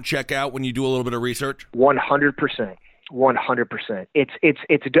that don't check out when you do a little bit of research? 100%. 100%. It's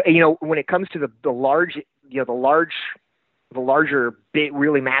when it comes to the larger, big,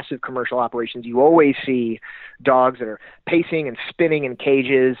 really massive commercial operations, you always see dogs that are pacing and spinning in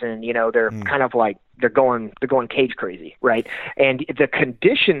cages, and they're kind of like they're going cage crazy, right? And the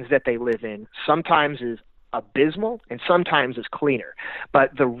conditions that they live in sometimes is abysmal and sometimes is cleaner.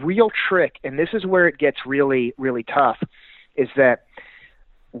 But the real trick, and this is where it gets really, really tough, is that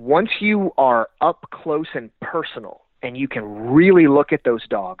once you are up close and personal, and you can really look at those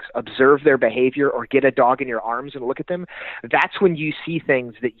dogs, observe their behavior, or get a dog in your arms and look at them, that's when you see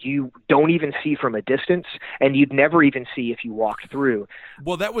things that you don't even see from a distance, and you'd never even see if you walked through.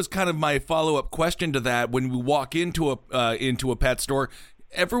 Well, that was kind of my follow-up question to that. When we walk into a pet store,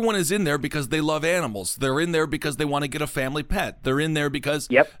 everyone is in there because they love animals. They're in there because they want to get a family pet. They're in there because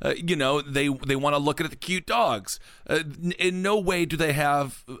they want to look at the cute dogs. In no way do they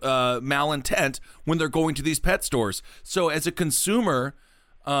have malintent when they're going to these pet stores. So as a consumer,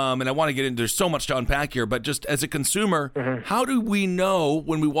 and I want to get into, there's so much to unpack here, but just as a consumer, how do we know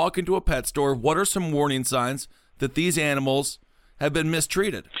when we walk into a pet store, what are some warning signs that these animals have been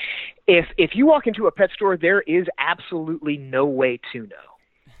mistreated? If you walk into a pet store, there is absolutely no way to know.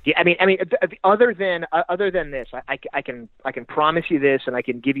 Yeah, I mean, other than this, I can promise you this, and I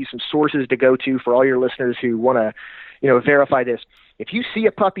can give you some sources to go to for all your listeners who want to, verify this. If you see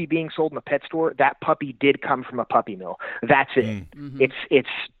a puppy being sold in a pet store, that puppy did come from a puppy mill. That's it. It's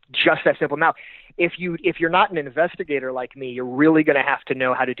just that simple. Now, if you're not an investigator like me, you're really going to have to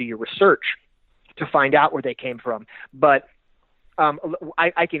know how to do your research to find out where they came from. But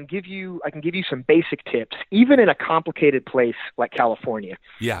I can give you some basic tips, even in a complicated place like California.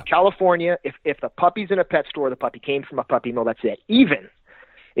 Yeah. California, if the puppy's in a pet store, the puppy came from a puppy mill, that's it. Even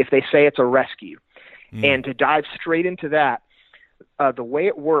if they say it's a rescue. And to dive straight into that, the way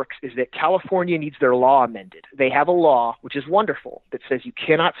it works is that California needs their law amended. They have a law, which is wonderful, that says you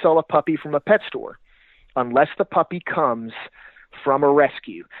cannot sell a puppy from a pet store unless the puppy comes from a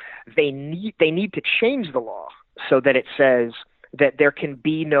rescue. They need to change the law so that it says that there can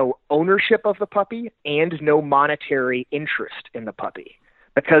be no ownership of the puppy and no monetary interest in the puppy.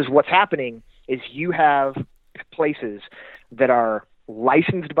 Because what's happening is you have places that are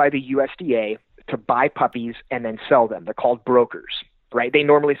licensed by the USDA to buy puppies and then sell them. They're called brokers, right? They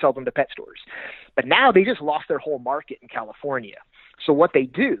normally sell them to pet stores. But now they just lost their whole market in California. So what they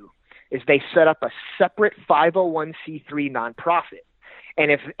do is they set up a separate 501c3 nonprofit.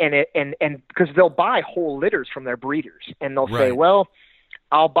 And because they'll buy whole litters from their breeders, and they'll say, well,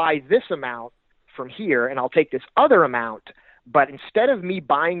 I'll buy this amount from here and I'll take this other amount, but instead of me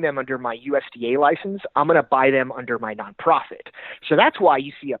buying them under my USDA license, I'm going to buy them under my nonprofit. So that's why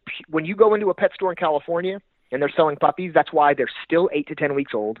you see when you go into a pet store in California and they're selling puppies, that's why they're still 8 to 10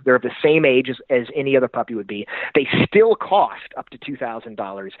 weeks old. They're of the same age as any other puppy would be. They still cost up to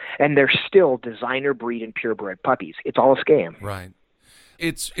 $2,000, and they're still designer breed and purebred puppies. It's all a scam. Right.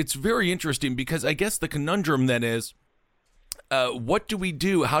 It's very interesting because I guess the conundrum then is, what do we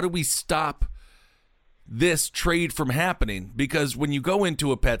do? How do we stop this trade from happening? Because when you go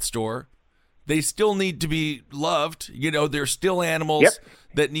into a pet store, they still need to be loved. There's still animals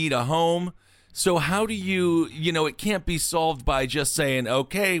that need a home. So how do you, it can't be solved by just saying,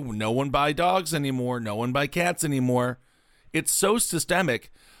 okay, no one buy dogs anymore, no one buy cats anymore. It's so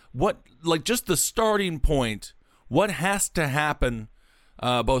systemic. Just the starting point, what has to happen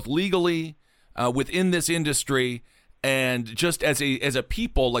both legally within this industry and just as a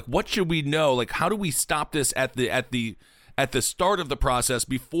people, what should we know? How do we stop this at the start of the process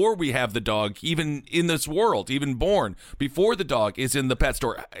before we have the dog, even in this world, even born, before the dog is in the pet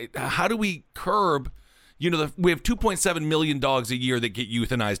store? How do we curb? We have 2.7 million dogs a year that get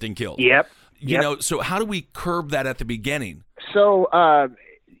euthanized and killed. Yep. So how do we curb that at the beginning? So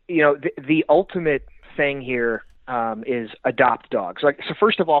the ultimate thing here is adopt dogs. So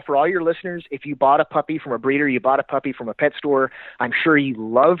first of all, for all your listeners, if you bought a puppy from a breeder, you bought a puppy from a pet store, I'm sure you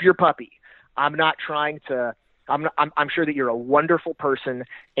love your puppy. I'm sure that you're a wonderful person,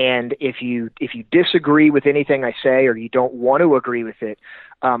 and if you disagree with anything I say or you don't want to agree with it,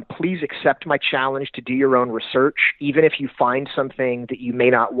 please accept my challenge to do your own research, even if you find something that you may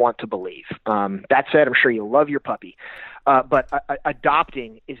not want to believe. That said, I'm sure you love your puppy. But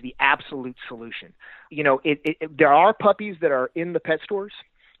adopting is the absolute solution. There are puppies that are in the pet stores,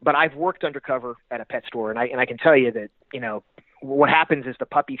 but I've worked undercover at a pet store, and I can tell you that what happens is the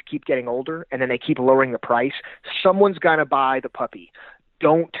puppies keep getting older, and then they keep lowering the price. Someone's going to buy the puppy.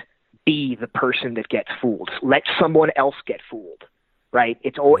 Don't be the person that gets fooled. Let someone else get fooled. Right?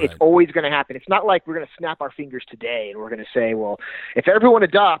 It's always going to happen. It's not like we're going to snap our fingers today and we're going to say, well, if everyone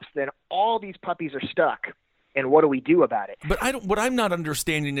adopts, then all these puppies are stuck. And what do we do about it? But what I'm not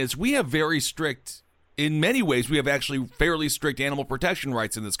understanding is we have very strict, in many ways, we have actually fairly strict animal protection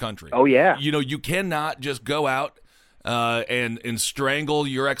rights in this country. Oh, yeah. You know, you cannot just go out and strangle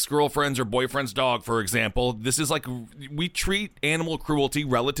your ex-girlfriend's or boyfriend's dog, for example. This is like, we treat animal cruelty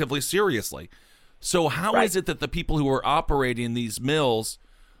relatively seriously. So how is it that the people who are operating these mills,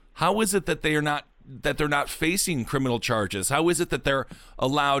 how is it that they're not facing criminal charges? How is it that they're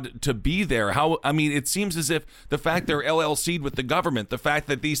allowed to be there? It seems as if the fact they're LLC'd with the government, the fact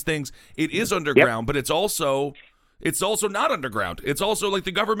that these things, it is underground, but it's also not underground. It's also like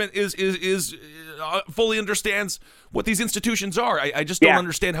the government is fully understands what these institutions are. I just don't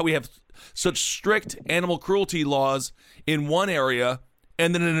understand how we have such strict animal cruelty laws in one area,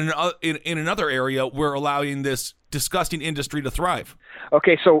 and then in another area, we're allowing this disgusting industry to thrive.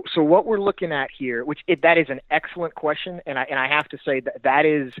 Okay, so what we're looking at here, that is an excellent question, and I have to say that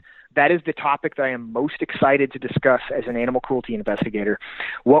is the topic that I am most excited to discuss as an animal cruelty investigator.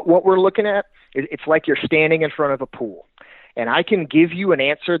 What we're looking at, it's like you're standing in front of a pool, and I can give you an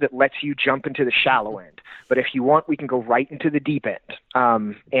answer that lets you jump into the shallow end. But if you want, we can go right into the deep end.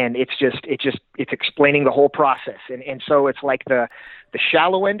 And it's explaining the whole process, and so it's like the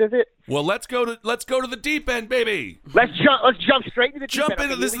shallow end of it. Well, let's go to the deep end, baby. Let's jump straight into the deep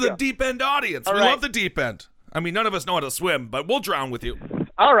end. This is the deep end audience. We love the deep end. I mean, none of us know how to swim, but we'll drown with you.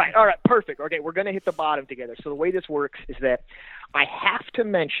 All right, perfect. Okay, we're going to hit the bottom together. So the way this works is that I have to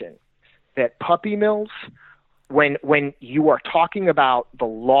mention that puppy mills, when you are talking about the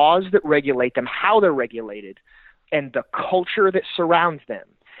laws that regulate them, how they're regulated, and the culture that surrounds them,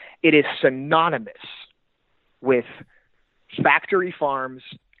 it is synonymous with factory farms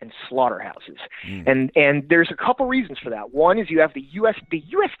and slaughterhouses. And there's a couple reasons for that. One is you have the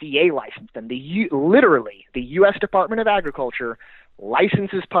USDA licensed them. Literally, the U.S. Department of Agriculture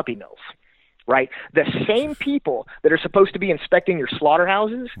licenses puppy mills. Right? The same people that are supposed to be inspecting your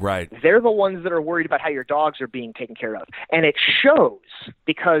slaughterhouses, they're the ones that are worried about how your dogs are being taken care of. And it shows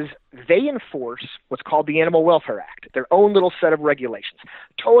because they enforce what's called the Animal Welfare Act, their own little set of regulations,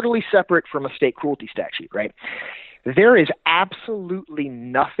 totally separate from a state cruelty statute, right? There is absolutely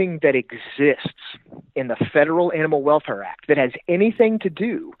nothing that exists in the Federal Animal Welfare Act that has anything to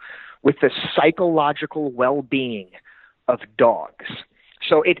do with the psychological well-being of dogs.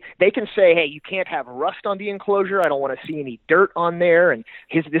 So they can say, hey, you can't have rust on the enclosure. I don't want to see any dirt on there. And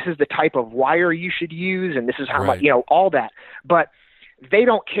this is the type of wire you should use. And this is how much, all that. But they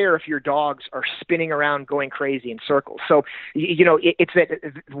don't care if your dogs are spinning around going crazy in circles. So, it's that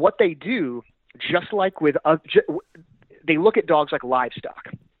what they do, just like with they look at dogs like livestock,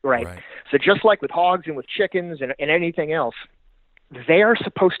 right? So just like with hogs and with chickens and anything else, they are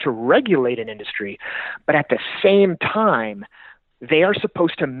supposed to regulate an industry, but at the same time, they are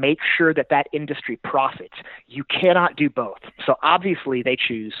supposed to make sure that industry profits. You cannot do both. So obviously they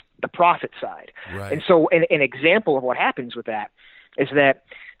choose the profit side. And so an example of what happens with that is that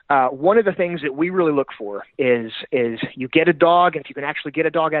one of the things that we really look for is you get a dog, and if you can actually get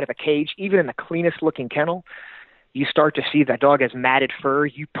a dog out of a cage, even in the cleanest looking kennel, you start to see that dog has matted fur.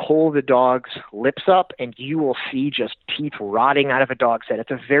 You pull the dog's lips up, and you will see just teeth rotting out of a dog's head.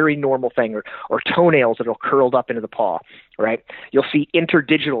 It's a very normal thing, or toenails that are curled up into the paw, right? You'll see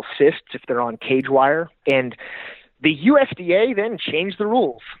interdigital cysts if they're on cage wire. And the USDA then changed the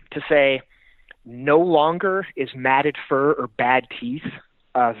rules to say no longer is matted fur or bad teeth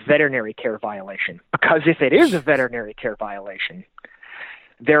a veterinary care violation. Because if it is a veterinary care violation,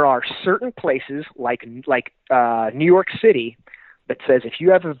 there are certain places like New York City that says if you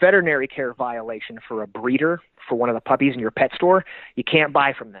have a veterinary care violation for a breeder for one of the puppies in your pet store, you can't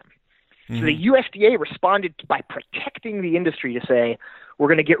buy from them. So the USDA responded by protecting the industry to say, we're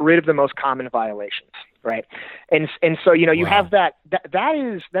going to get rid of the most common violations, right? And so, you have that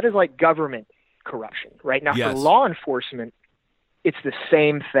is like government corruption, right? Now for law enforcement, it's the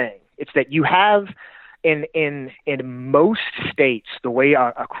same thing. It's that you have in most states, the way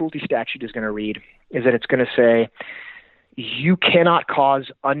a cruelty statute is going to read is that it's going to say you cannot cause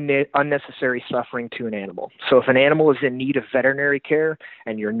unnecessary suffering to an animal. So if an animal is in need of veterinary care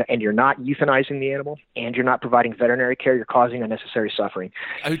and you're not euthanizing the animal and you're not providing veterinary care, you're causing unnecessary suffering.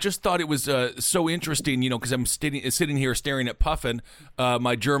 I just thought it was so interesting, because I'm sitting here staring at Puffin,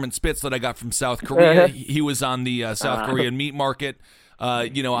 my German Spitz that I got from South Korea. He was on the South Korean meat market.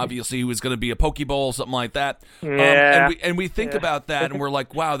 Obviously he was going to be a poke bowl, something like that. Yeah. And we think about that, and we're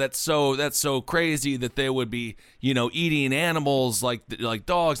like, wow, that's so crazy that they would be, eating animals like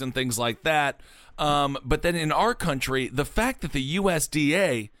dogs and things like that. But then in our country, the fact that the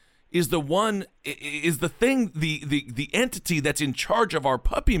USDA is the entity that's in charge of our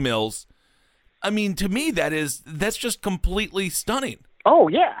puppy mills. I mean, to me, that's just completely stunning. Oh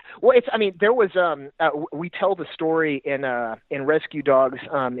yeah. Well, there was we tell the story in Rescue Dogs.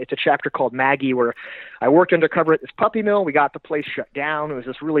 It's a chapter called Maggie, where I worked undercover at this puppy mill. We got the place shut down. It was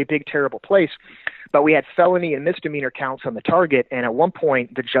this really big, terrible place, but we had felony and misdemeanor counts on the target. And at one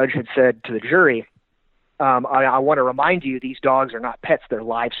point, the judge had said to the jury, I want to remind you, these dogs are not pets; they're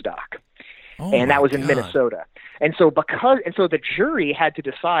livestock. Oh, and that was in Minnesota. And so the jury had to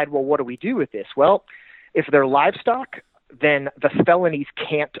decide, well, what do we do with this? Well, if they're livestock, then the felonies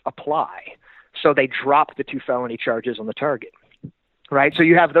can't apply. So they dropped the 2 felony charges on the target, right? So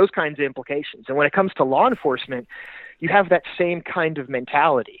you have those kinds of implications. And when it comes to law enforcement, you have that same kind of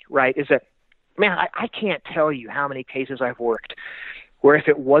mentality, right? Is that, man, I can't tell you how many cases I've worked where if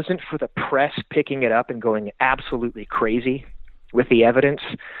it wasn't for the press picking it up and going absolutely crazy with the evidence,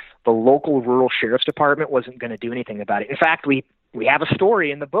 the local rural sheriff's department wasn't going to do anything about it. In fact, we have a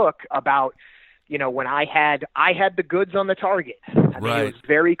story in the book about, when I had the goods on the target. I mean, right. It was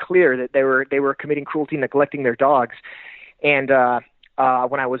very clear that they were committing cruelty, neglecting their dogs. And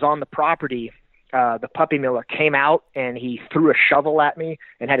when I was on the property, the puppy miller came out and he threw a shovel at me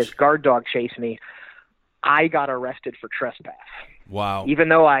and had his guard dog chase me. I got arrested for trespass. Wow. Even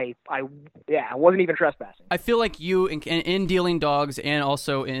though I wasn't even trespassing. I feel like you, in dealing dogs and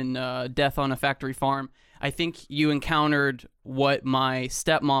also in Death on a Factory Farm, I think you encountered what my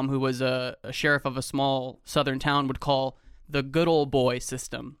stepmom, who was a sheriff of a small southern town, would call the good old boy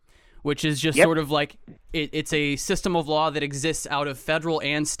system, which is just sort of like it's a system of law that exists out of federal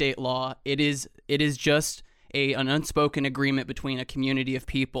and state law. It is just an unspoken agreement between a community of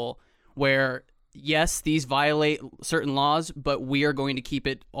people where, yes, these violate certain laws, but we are going to keep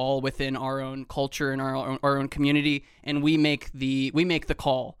it all within our own culture and our own community, and we make the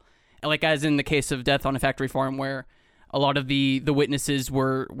call. Like as in the case of Death on a Factory Farm, where a lot of the witnesses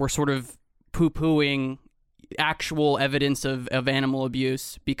were sort of poo-pooing actual evidence of animal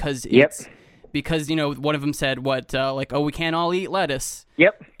abuse because one of them said we can't all eat lettuce.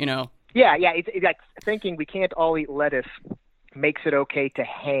 Yep. Yeah. It's like thinking we can't all eat lettuce makes it okay to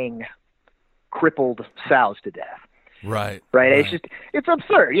hang crippled sows to death. Right. It's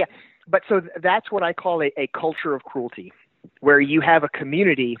absurd. Yeah. But so that's what I call a culture of cruelty, where you have a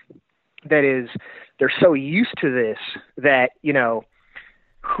community that they're so used to this that,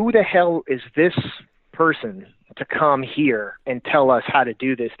 who the hell is this person to come here and tell us how to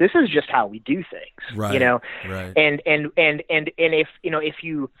do this? This is just how we do things, right. Right. And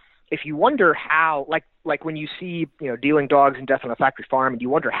if you wonder how, like when you see, dealing dogs and Death on a Factory Farm, and you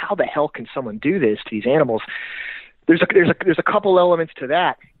wonder how the hell can someone do this to these animals, there's a couple elements to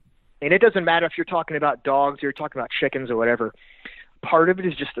that. And it doesn't matter if you're talking about dogs or you're talking about chickens or whatever. Part of it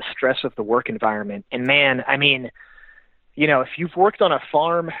is just the stress of the work environment. And man, I mean, if you've worked on a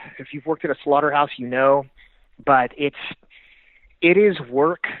farm, if you've worked at a slaughterhouse, but it is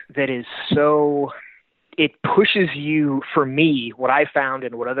work that is so, it pushes you. For me, what I found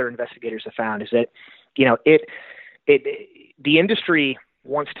and what other investigators have found is that, the industry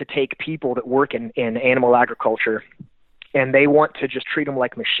wants to take people that work in animal agriculture, and they want to just treat them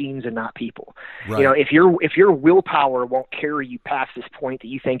like machines and not people. Right. If your willpower won't carry you past this point that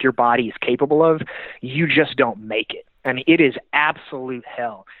you think your body is capable of, you just don't make it. I mean, it is absolute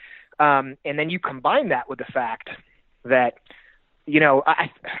hell. And then you combine that with the fact that, I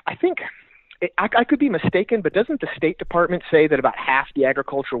think I could be mistaken, but doesn't the State Department say that about half the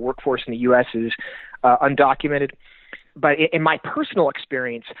agricultural workforce in the U.S. is undocumented? But in my personal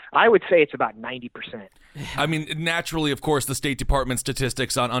experience, I would say it's about 90%. I mean, naturally, of course, the State Department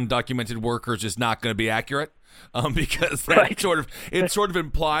statistics on undocumented workers is not going to be accurate, because that right. it's sort of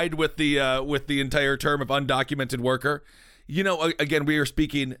implied with the entire term of undocumented worker. Again, we are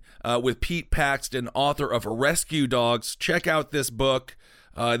speaking with Pete Paxton, author of Rescue Dogs. Check out this book.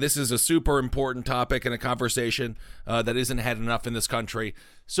 This is a super important topic and a conversation that isn't had enough in this country.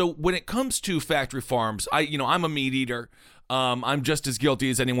 So when it comes to factory farms, I'm a meat eater. I'm just as guilty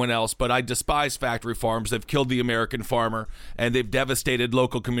as anyone else, but I despise factory farms. They've killed the American farmer, and they've devastated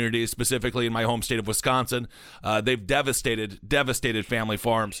local communities, specifically in my home state of Wisconsin. They've devastated family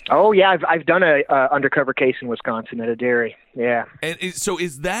farms. Oh, yeah. I've done a undercover case in Wisconsin at a dairy. Yeah. And so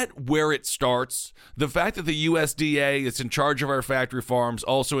is that where it starts? The fact that the USDA is in charge of our factory farms,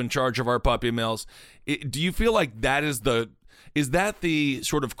 also in charge of our puppy mills, do you feel like that is the Is that the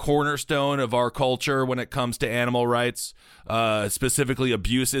sort of cornerstone of our culture when it comes to animal rights, specifically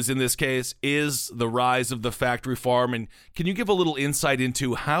abuses in this case, is the rise of the factory farm? And can you give a little insight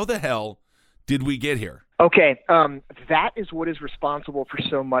into how the hell did we get here? Okay, that is what is responsible for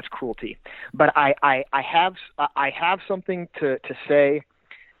so much cruelty. But I have something to say.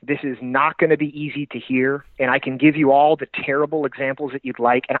 This is not going to be easy to hear, and I can give you all the terrible examples that you'd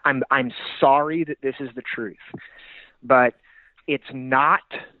like, and I'm sorry that this is the truth. But it's not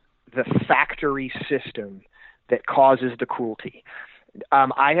the factory system that causes the cruelty.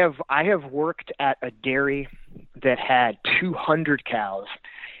 I have worked at a dairy that had 200 cows,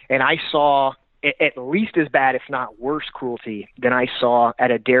 and I saw at least as bad, if not worse, cruelty than I saw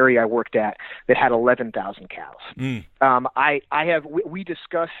at a dairy I worked at that had 11,000 cows. We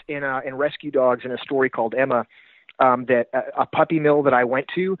discuss in Rescue Dogs in a story called Emma that a puppy mill that I went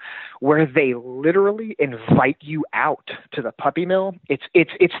to, where they literally invite you out to the puppy mill. It's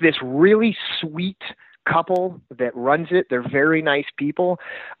this really sweet couple that runs it. They're very nice people.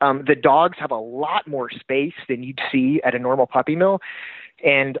 The dogs have a lot more space than you'd see at a normal puppy mill.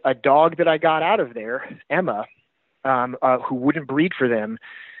 And a dog that I got out of there, Emma, who wouldn't breed for them,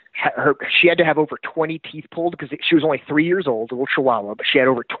 she had to have over 20 teeth pulled because she was only 3 years old, a little Chihuahua, but she had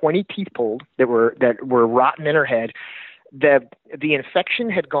over 20 teeth pulled that were rotten in her head. The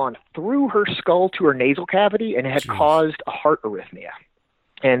infection had gone through her skull to her nasal cavity and had caused a heart arrhythmia.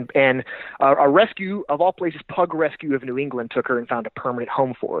 And a rescue, of all places, Pug Rescue of New England took her and found a permanent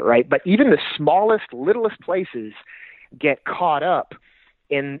home for her, right? But even the smallest, littlest places get caught up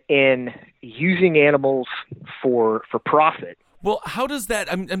in using animals for profit. Well, how does that?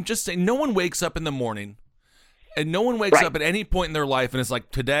 I'm just saying, no one wakes up in the morning, and no one wakes up at any point in their life and is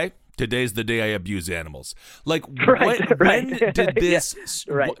like, today's the day I abuse animals. Like, when did this?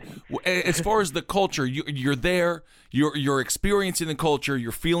 As far as the culture, you're there, you're experiencing the culture,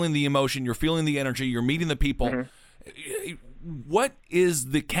 you're feeling the emotion, you're feeling the energy, you're meeting the people. Mm-hmm. What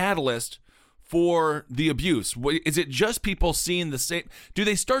is the catalyst for the abuse? Is it just people seeing the same? Do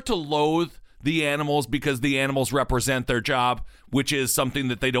they start to loathe the animals because the animals represent their job, which is something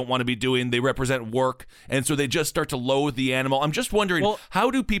that they don't want to be doing? They represent work, and so they just start to loathe the animal. I'm just wondering,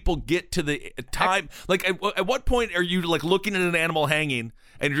 how do people get to the time? Like, at what point are you like looking at an animal hanging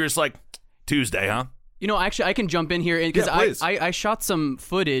and you're just like, Tuesday, huh? You know, actually, I can jump in here because I shot some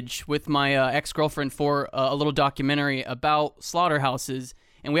footage with my ex-girlfriend for a little documentary about slaughterhouses.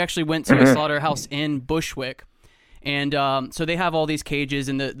 And we actually went to a slaughterhouse in Bushwick. And so they have all these cages,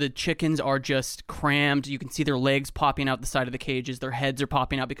 and the chickens are just crammed. You can see their legs popping out the side of the cages. Their heads are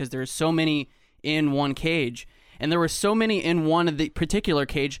popping out because there's so many in one cage. And there were so many in one of the particular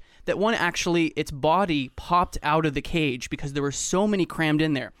cage that one actually, its body popped out of the cage because there were so many crammed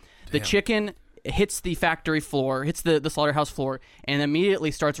in there. Damn. The chicken hits the factory floor, hits the slaughterhouse floor, and immediately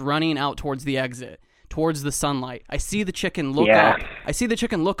starts running out towards the exit, towards the sunlight. I see the chicken look up. I see the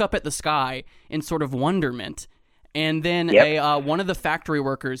chicken look up at the sky in sort of wonderment. And then one of the factory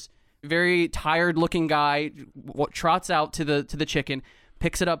workers, very tired-looking guy, trots out to the chicken,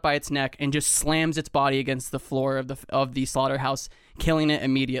 picks it up by its neck, and just slams its body against the floor of the slaughterhouse, killing it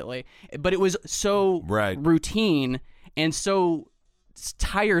immediately. But it was so routine and so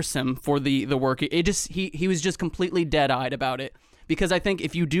tiresome for the worker. He was just completely dead-eyed about it. Because I think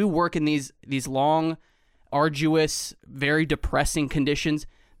if you do work in these long, arduous, very depressing conditions,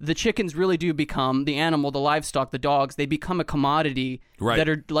 the chickens really do become, the animal, the livestock, the dogs, they become a commodity that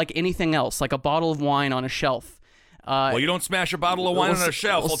are like anything else, like a bottle of wine on a shelf. Well, you don't smash a bottle of wine on a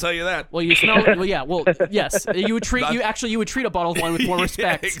shelf, I'll tell you that. Well, you smell. Yes. You would treat a bottle of wine with more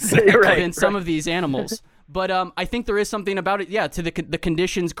respect than some of these animals. But I think there is something about it. Yeah, to the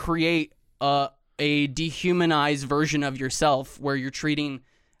conditions create a dehumanized version of yourself, where you're treating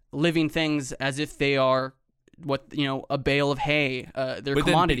living things as if they are a bale of hay. They're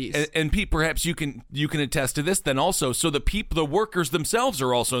commodities. And Pete, perhaps you can attest to this then also. So the workers themselves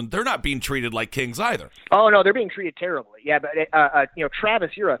are also, they're not being treated like kings either. Oh no, they're being treated terribly. Yeah, but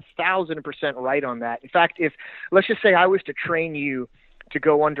Travis, you're 1,000% right on that. In fact, let's just say I was to train you to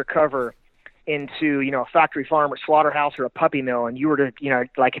go undercover into a factory farm or slaughterhouse or a puppy mill, and you were to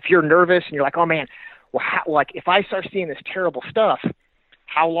like, if you're nervous and you're like, oh man, well, if I start seeing this terrible stuff,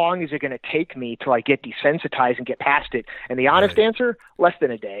 how long is it going to take me till I get desensitized and get past it? And the honest answer, less than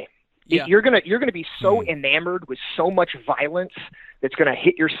a day. Yeah. You're gonna be so enamored with so much violence that's going to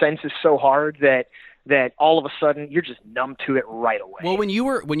hit your senses so hard that all of a sudden you're just numb to it right away. Well, when you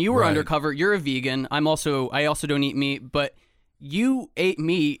were undercover, you're a vegan. I also don't eat meat, but you ate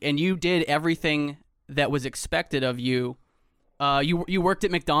meat and you did everything that was expected of you. You worked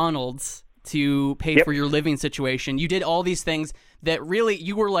at McDonald's to pay Yep. for your living situation. You did all these things that really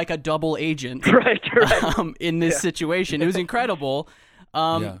you were like a double agent right. in this situation. It was incredible.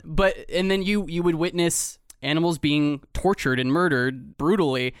 But and then you would witness animals being tortured and murdered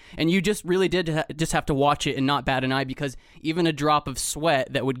brutally, and you just really did just have to watch it and not bat an eye, because even a drop of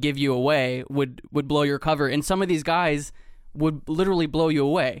sweat that would give you away would blow your cover, and some of these guys would literally blow you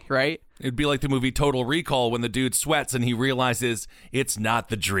away, right? It'd be like the movie Total Recall when the dude sweats and he realizes it's not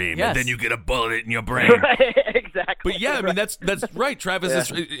the dream, Yes. and then you get a bullet in your brain. Right, exactly. But yeah, I mean that's right.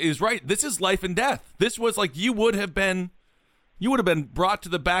 Travis is right. This is life and death. This was like you would have been brought to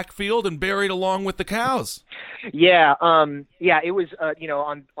the backfield and buried along with the cows. Yeah, it was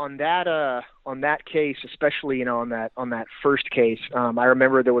on that case, especially on that first case. I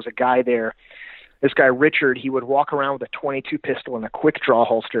remember there was a guy there. This guy Richard, he would walk around with a .22 pistol and a quick draw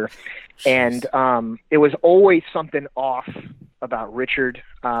holster, and it was always something off about Richard.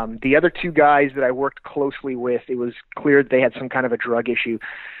 The other two guys that I worked closely with, it was clear that they had some kind of a drug issue.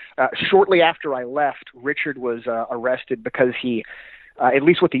 Shortly after I left, Richard was arrested because he, at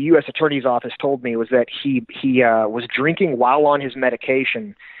least what the U.S. Attorney's Office told me, was that he was drinking while on his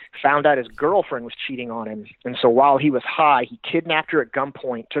medication, found out his girlfriend was cheating on him, and so while he was high, he kidnapped her at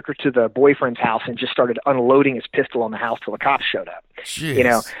gunpoint, took her to the boyfriend's house, and just started unloading his pistol on the house till the cops showed up. Jeez.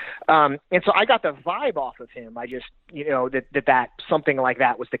 And so I got the vibe off of him. I just, that something like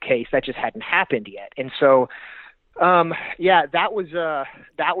that was the case. That just hadn't happened yet, and so. That was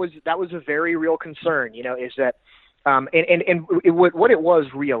a very real concern, is that, what it was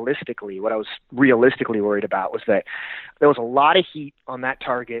realistically, what I was realistically worried about was that there was a lot of heat on that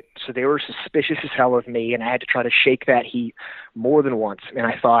target. So they were suspicious as hell of me, and I had to try to shake that heat more than once. And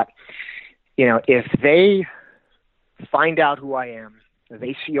I thought, if they find out who I am,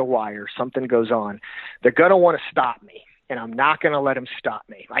 they see a wire, something goes on, they're going to want to stop me. And I'm not going to let them stop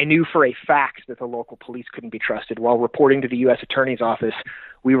me. I knew for a fact that the local police couldn't be trusted. While reporting to the U.S. Attorney's Office,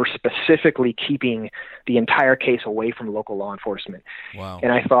 we were specifically keeping the entire case away from local law enforcement. Wow.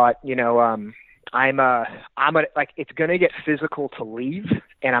 And I thought, it's going to get physical to leave,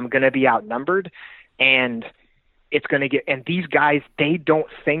 and I'm going to be outnumbered, and it's going to get. And these guys, they don't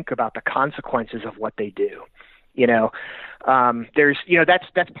think about the consequences of what they do. There's,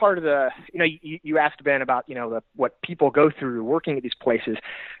 that's part of the, you asked Ben about, what people go through working at these places,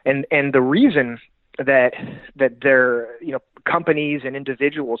 and the reason that their, companies and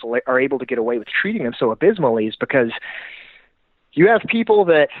individuals are able to get away with treating them so abysmally is because you have people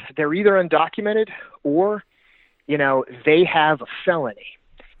that they're either undocumented or, they have a felony.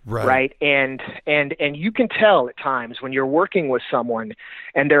 Right. And you can tell at times when you're working with someone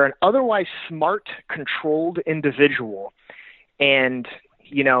and they're an otherwise smart, controlled individual, and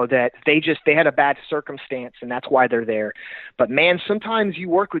that they had a bad circumstance and that's why they're there. But man, sometimes you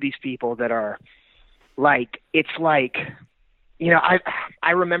work with these people that are like, it's like,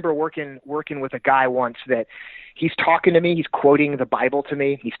 I remember working with a guy once that he's talking to me, he's quoting the Bible to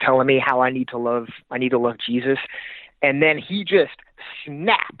me, he's telling me how I need to love Jesus. And then he just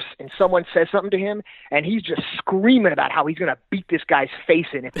snaps and someone says something to him and he's just screaming about how he's going to beat this guy's face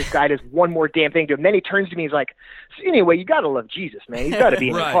in if this guy does one more damn thing to him. And then he turns to me, he's like, so anyway, you got to love Jesus, man. He's got to be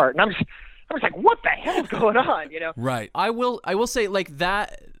in your heart. And I'm just like, what the hell is going on? Right. I will say like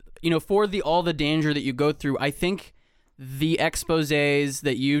that, for all the danger that you go through, I think the exposés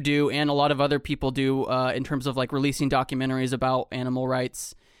that you do and a lot of other people do in terms of like releasing documentaries about animal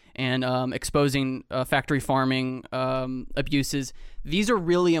rights and exposing factory farming abuses, these are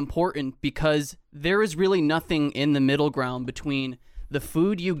really important because there is really nothing in the middle ground between the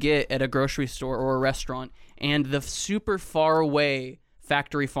food you get at a grocery store or a restaurant and the super far away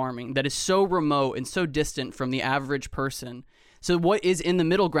factory farming that is so remote and so distant from the average person. So what is in the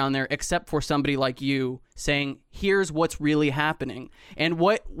middle ground there except for somebody like you saying, here's what's really happening, and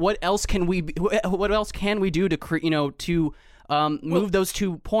what else can we do to move those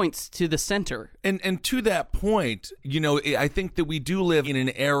 2 points to the center. And to that point, I think that we do live in an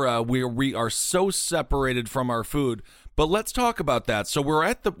era where we are so separated from our food. But let's talk about that. So we're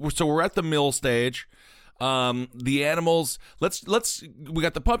at the mill stage. The animals, we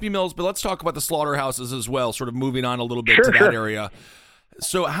got the puppy mills, but let's talk about the slaughterhouses as well, sort of moving on a little bit to that area.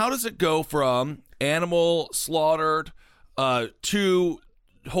 So how does it go from animal slaughtered to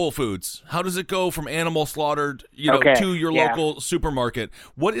Whole Foods? How does it go from animal slaughtered, to your local supermarket?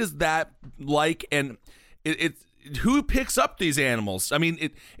 What is that like? And it who picks up these animals? I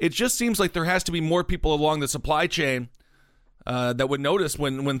mean, it just seems like there has to be more people along the supply chain that would notice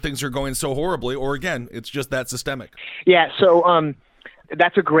when things are going so horribly, or again, it's just that systemic. Yeah. So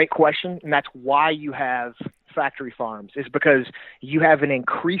that's a great question, and that's why you have factory farms is because you have an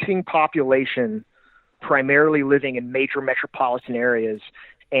increasing population primarily living in major metropolitan areas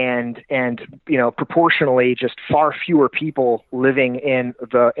and proportionally just far fewer people living in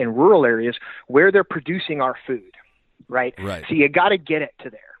rural areas where they're producing our food, right? So you got to get it to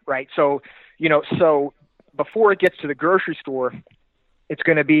there, right? So before it gets to the grocery store, it's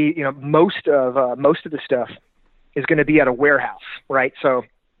going to be, most of the stuff is going to be at a warehouse, right? So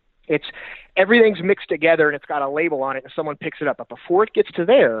everything's mixed together and it's got a label on it and someone picks it up. But before it gets to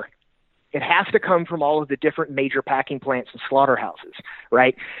there, it has to come from all of the different major packing plants and slaughterhouses,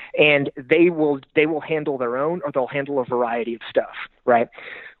 right? And they will handle their own, or they'll handle a variety of stuff, right?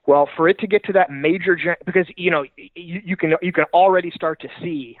 Well, for it to get to that major, because you can already start to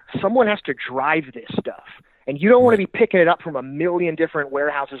see someone has to drive this stuff, and you don't want to be picking it up from a million different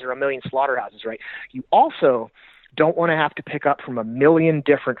warehouses or a million slaughterhouses, right? You also don't want to have to pick up from a million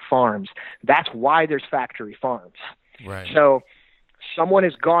different farms. That's why there's factory farms, right? So someone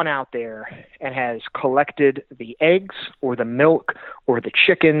has gone out there and has collected the eggs or the milk or the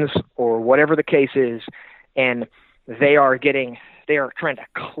chickens or whatever the case is, and they are trying to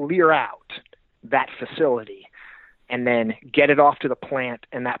clear out that facility and then get it off to the plant,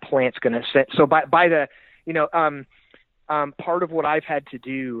 and that plant's going to set. So by the, part of what I've had to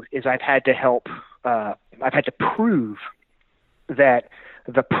do is I've had to prove that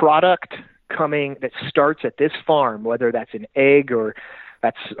the product that starts at this farm, whether that's an egg or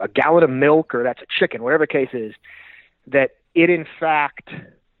that's a gallon of milk or that's a chicken, whatever the case is, that it in fact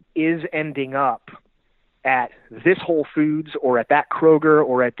is ending up at this Whole Foods or at that Kroger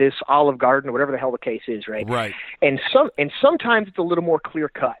or at this Olive Garden or whatever the hell the case is, right? Right. And sometimes it's a little more clear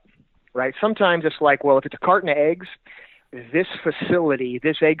cut, right? Sometimes it's like, well, if it's a carton of eggs, this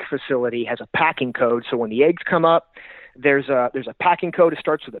egg facility has a packing code, so when the eggs come up, there's a packing code that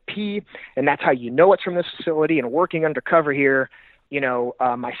starts with a P, and that's how you know it's from this facility. And working undercover here,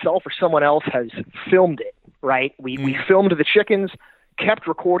 myself or someone else has filmed it, right? We filmed the chickens, kept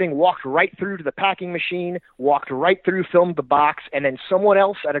recording, walked right through to the packing machine, walked right through, filmed the box, and then someone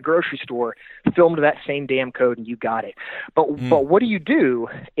else at a grocery store filmed that same damn code, and you got it. But what do you do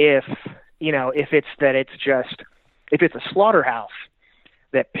if it's a slaughterhouse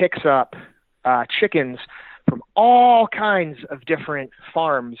that picks up chickens from all kinds of different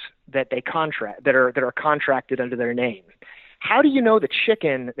farms that they contract, that are contracted under their name? How do you know the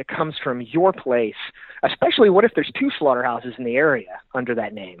chicken that comes from your place, especially what if there's two slaughterhouses in the area under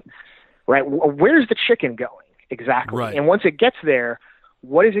that name, right? Where's the chicken going exactly? Right. And once it gets there,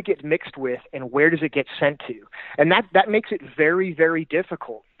 what does it get mixed with and where does it get sent to? And that makes it very, very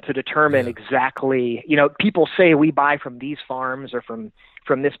difficult to determine exactly, people say we buy from these farms or from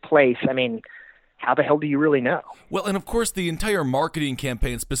this place. I mean, how the hell do you really know? Well, and of course, the entire marketing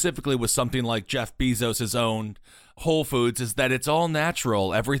campaign, specifically with something like Jeff Bezos' own Whole Foods, is that it's all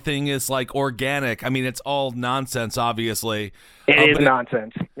natural. Everything is like organic. I mean, it's all nonsense, obviously. It is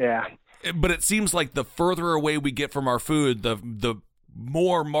nonsense, yeah. But it seems like the further away we get from our food, the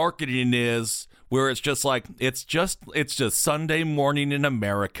more marketing is, where it's just like it's just Sunday morning in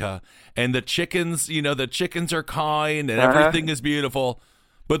America, and the chickens are kind and everything is beautiful.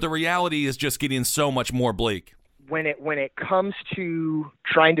 But the reality is just getting so much more bleak. When it comes to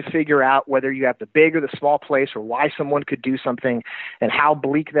trying to figure out whether you have the big or the small place or why someone could do something and how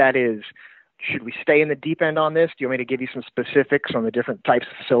bleak that is, should we stay in the deep end on this? Do you want me to give you some specifics on the different types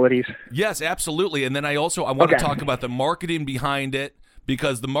of facilities? Yes, absolutely. And then I want to talk about the marketing behind it,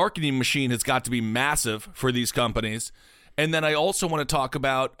 because the marketing machine has got to be massive for these companies. And then I also want to talk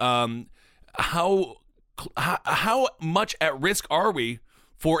about how much at risk are we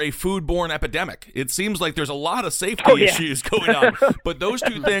for a foodborne epidemic. It seems like there's a lot of safety issues going on. But those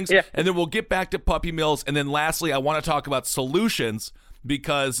two things, and then we'll get back to puppy mills. And then lastly, I want to talk about solutions,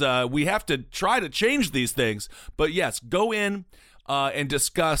 because we have to try to change these things. But yes, go in and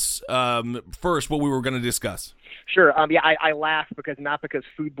discuss first what we were going to discuss. Sure. I laugh not because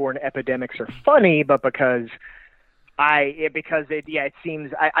foodborne epidemics are funny, but because it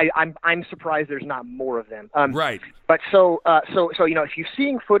seems I'm surprised there's not more of them. Right. But so if you're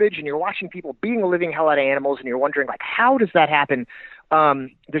seeing footage and you're watching people beating the living hell out of animals and you're wondering like how does that happen,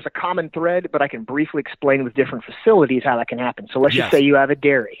 there's a common thread, but I can briefly explain with different facilities how that can happen. So let's just say you have a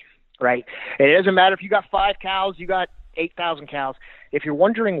dairy, right? And it doesn't matter if you got 5 cows, you got 8,000 cows. If you're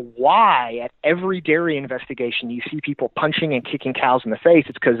wondering why at every dairy investigation you see people punching and kicking cows in the face,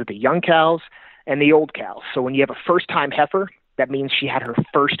 it's because of the young cows and the old cows. So when you have a first-time heifer, that means she had her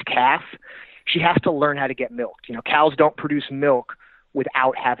first calf. She has to learn how to get milked. Cows don't produce milk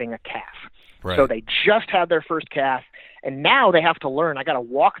without having a calf. Right. So they just had their first calf, and now they have to learn, I got to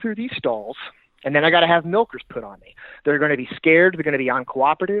walk through these stalls, And then I got to have milkers put on me. They're going to be scared. They're going to be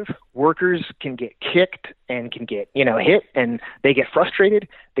uncooperative. Workers can get kicked and can get, hit, and they get frustrated.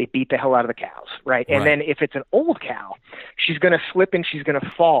 They beat the hell out of the cows, right? And then if it's an old cow, she's going to slip and she's going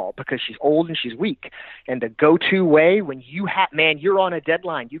to fall because she's old and she's weak. And the go-to way when you're on a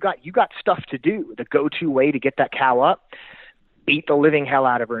deadline, you got stuff to do. The go-to way to get that cow up, beat the living hell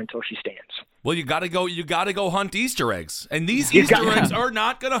out of her until she stands. Well, you gotta go hunt Easter eggs, and these Easter eggs are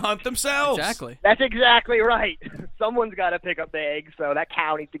not gonna hunt themselves. Exactly. That's exactly right. Someone's got to pick up the eggs, so that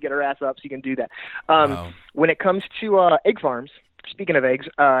cow needs to get her ass up so you can do that. When it comes to egg farms, speaking of eggs,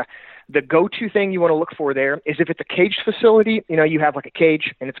 the go-to thing you want to look for there is if it's a caged facility, you have like a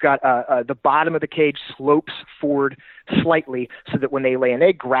cage and it's got the bottom of the cage slopes forward slightly so that when they lay an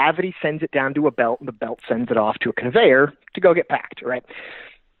egg, gravity sends it down to a belt and the belt sends it off to a conveyor to go get packed, right?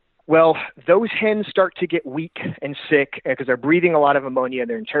 Well, those hens start to get weak and sick because they're breathing a lot of ammonia.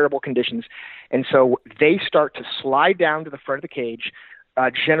 They're in terrible conditions. And so they start to slide down to the front of the cage.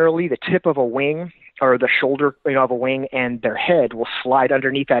 Generally, the tip of a wing or the shoulder of a wing and their head will slide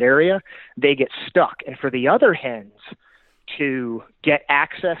underneath that area. They get stuck. And for the other hens to get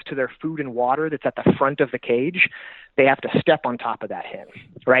access to their food and water that's at the front of the cage, they have to step on top of that hen.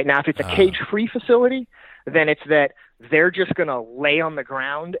 Right now, if it's a cage-free facility, then it's that they're just going to lay on the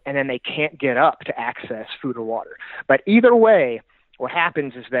ground and then they can't get up to access food or water. But either way, what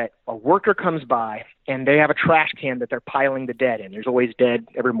happens is that a worker comes by and they have a trash can that they're piling the dead in. There's always dead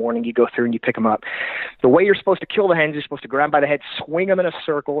every morning. You go through and you pick them up. The way you're supposed to kill the hens, you're supposed to grab them by the head, swing them in a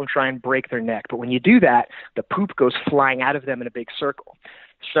circle, and try and break their neck. But when you do that, the poop goes flying out of them in a big circle.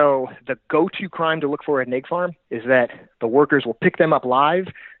 So the go-to crime to look for at an egg farm is that the workers will pick them up live,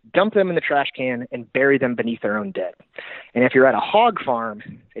 dump them in the trash can, and bury them beneath their own dead. And if you're at a hog farm,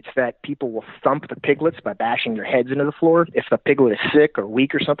 it's that people will thump the piglets by bashing their heads into the floor if the piglet is sick or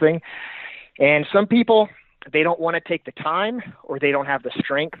weak or something. And some people, they don't want to take the time or they don't have the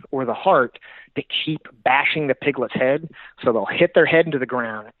strength or the heart to keep bashing the piglet's head. So they'll hit their head into the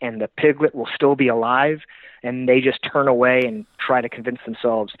ground and the piglet will still be alive, and they just turn away and try to convince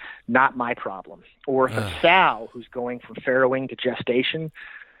themselves, not my problem. Or if a sow who's going from farrowing to gestation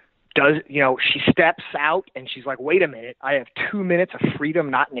she steps out and she's like, wait a minute, I have 2 minutes of freedom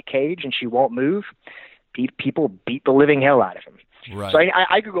not in a cage, and she won't move, people beat the living hell out of him. Right. So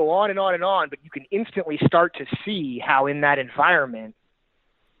I could go on and on and on, but you can instantly start to see how in that environment,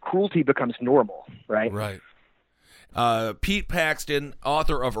 cruelty becomes normal, right? Right. Pete Paxton,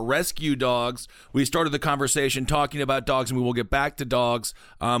 author of Rescue Dogs. We started the conversation talking about dogs, and we will get back to dogs.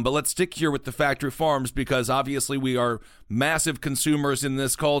 But let's stick here with the factory farms because obviously we are massive consumers in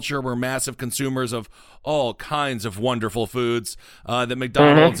this culture. We're massive consumers of all kinds of wonderful foods that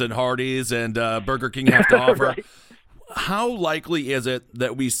McDonald's and Hardee's and Burger King have to offer. Right. How likely is it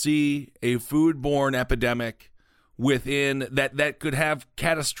that we see a foodborne epidemic within that could have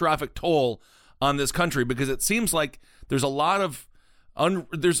catastrophic toll on this country? Because it seems like there's a lot of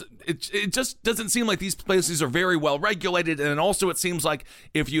it just doesn't seem like these places are very well regulated, and also it seems like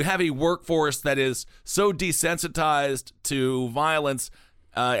if you have a workforce that is so desensitized to violence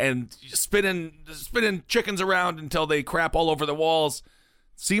and spinning chickens around until they crap all over the walls,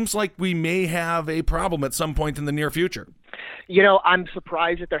 seems like we may have a problem at some point in the near future. I'm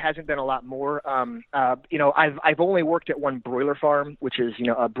surprised that there hasn't been a lot more. I've only worked at one broiler farm, which is,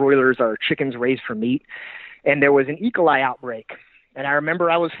 broilers are chickens raised for meat. And there was an E. coli outbreak. And I remember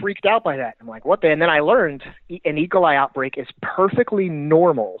I was freaked out by that. I'm like, what the? And then I learned an E. coli outbreak is perfectly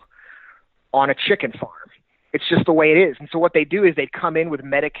normal on a chicken farm. It's just the way it is. And so what they do is they'd come in with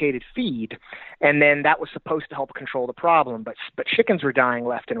medicated feed, and then that was supposed to help control the problem. But chickens were dying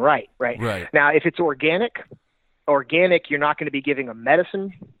left and right. Now, if it's organic, you're not going to be giving them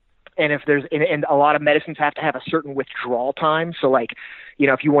medicine. And if there's, and a lot of medicines have to have a certain withdrawal time. So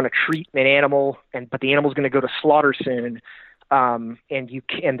if you want to treat an animal but the animal's going to go to slaughter soon, and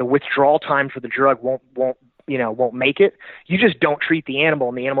the withdrawal time for the drug won't make it, you just don't treat the animal,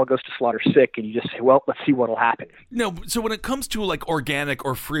 and the animal goes to slaughter sick, and you just say, well, let's see what'll happen. No, so when it comes to like organic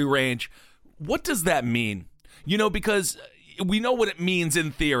or free range, what does that mean? Because we know what it means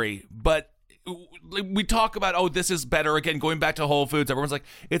in theory, but we talk about, this is better. Again, going back to Whole Foods, everyone's like,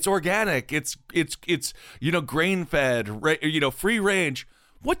 it's organic, it's grain fed, right? Free range.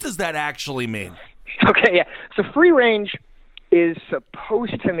 What does that actually mean? Okay, yeah. So free range is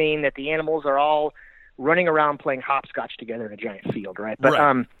supposed to mean that the animals are all running around playing hopscotch together in a giant field, right?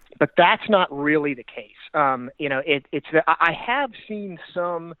 But that's not really the case. I have seen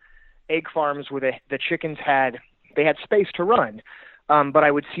some egg farms where the chickens had space to run. But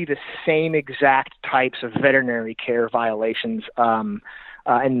I would see the same exact types of veterinary care violations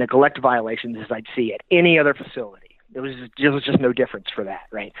and neglect violations as I'd see at any other facility. There was just no difference for that,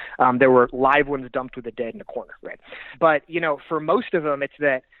 right? There were live ones dumped with the dead in the corner, right? But, for most of them, it's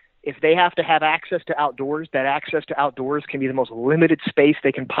that if they have to have access to outdoors, that access to outdoors can be the most limited space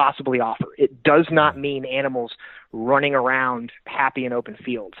they can possibly offer. It does not mean animals running around happy in open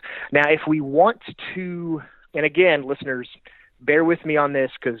fields. Now, if we want to, and again, listeners, bear with me on this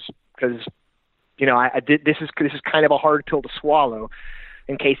because this is kind of a hard pill to swallow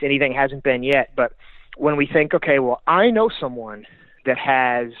in case anything hasn't been yet, but when we think, okay, well, I know someone that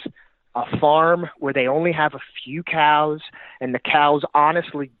has a farm where they only have a few cows, and the cows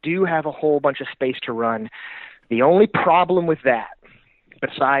honestly do have a whole bunch of space to run. The only problem with that,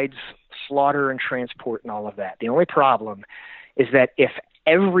 besides slaughter and transport and all of that, the only problem is that if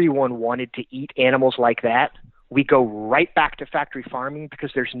everyone wanted to eat animals like that, we go right back to factory farming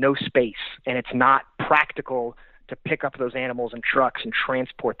because there's no space, and it's not practical to pick up those animals in trucks and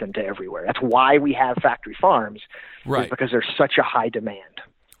transport them to everywhere. That's why we have factory farms, right? Because there's such a high demand.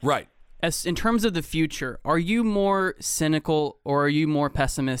 Right. As in terms of the future, are you more cynical or are you more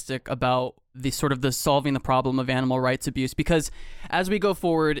pessimistic about the sort of the solving the problem of animal rights abuse? Because as we go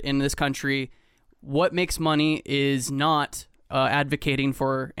forward in this country, what makes money is not advocating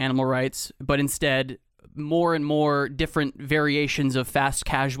for animal rights, but instead more and more different variations of fast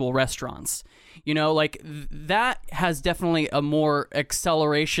casual restaurants. That has definitely a more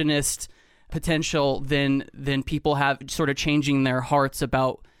accelerationist potential than people have sort of changing their hearts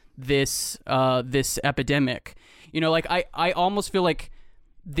about this epidemic. I almost feel like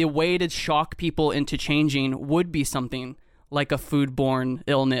the way to shock people into changing would be something like a foodborne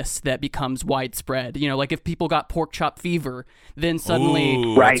illness that becomes widespread. Like if people got pork chop fever, then suddenly...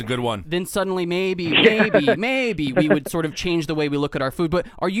 Ooh, that's a good one. Then suddenly maybe we would sort of change the way we look at our food. But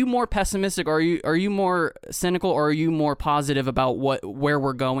are you more pessimistic? Are you more cynical? Or are you more positive about where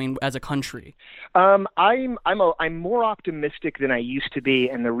we're going as a country? I'm more optimistic than I used to be,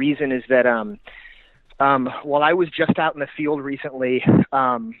 and the reason is that while I was just out in the field recently,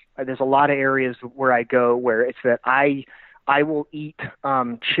 there's a lot of areas where I go where it's that I will eat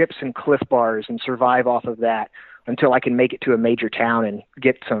chips and Cliff Bars and survive off of that until I can make it to a major town and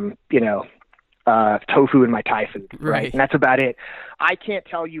get some, tofu in my Thai food. Right. And that's about it. I can't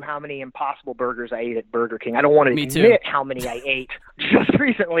tell you how many Impossible Burgers I ate at Burger King. I don't want to admit how many I ate just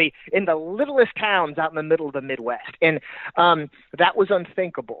recently in the littlest towns out in the middle of the Midwest. And that was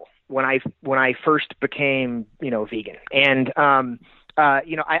unthinkable when I first became, vegan. And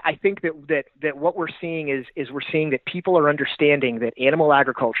I think that what we're seeing is we're seeing that people are understanding that animal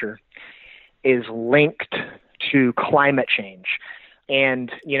agriculture is linked to climate change,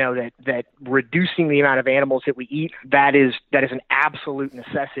 and that reducing the amount of animals that we eat, that is an absolute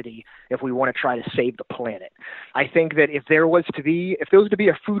necessity if we want to try to save the planet. I think that if there was to be a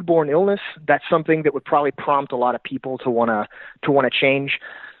foodborne illness, that's something that would probably prompt a lot of people to want to change.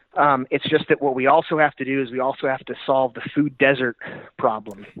 It's just that what we also have to do is we also have to solve the food desert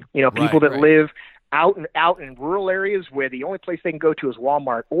problem. People that live out in rural areas where the only place they can go to is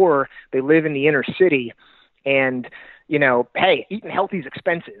Walmart, or they live in the inner city, and hey, eating healthy is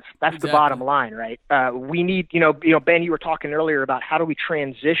expensive. That's the bottom line, right? We need, Ben, you were talking earlier about how do we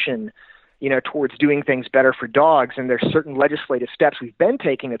transition, towards doing things better for dogs, and there's certain legislative steps we've been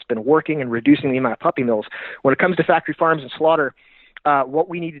taking that's been working and reducing the amount of puppy mills. When it comes to factory farms and slaughter, what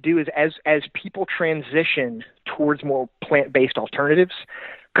we need to do is as people transition towards more plant-based alternatives,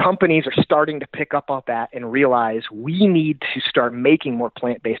 companies are starting to pick up on that and realize we need to start making more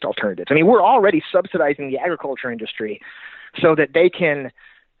plant-based alternatives. I mean, we're already subsidizing the agriculture industry so that they can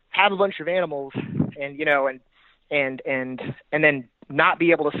have a bunch of animals and then not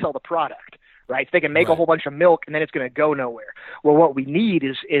be able to sell the product. Right? So they can make a whole bunch of milk and then it's going to go nowhere. Well, what we need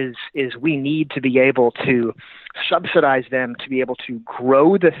is we need to be able to subsidize them to be able to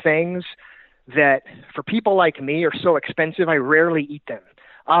grow the things that for people like me are so expensive, I rarely eat them.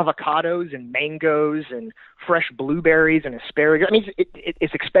 Avocados and mangoes and fresh blueberries and asparagus. I mean,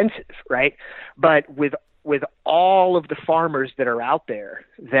 it's expensive, right? But with all of the farmers that are out there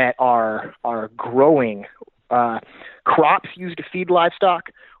that are growing crops used to feed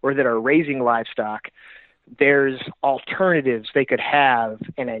livestock or that are raising livestock, there's alternatives they could have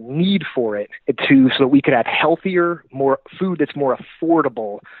and a need for it so that we could have healthier, more food that's more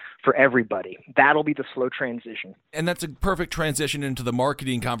affordable for everybody. That'll be the slow transition. And that's a perfect transition into the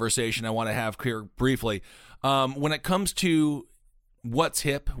marketing conversation I want to have here briefly. When it comes to what's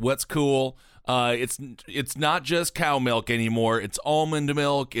hip, what's cool, it's not just cow milk anymore. It's almond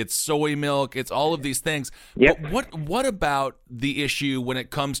milk, it's soy milk, it's all of these things. Yep. But what about the issue when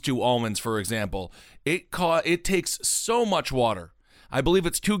it comes to almonds, for example? It takes so much water. I believe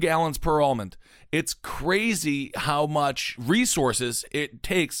it's 2 gallons per almond. It's crazy how much resources it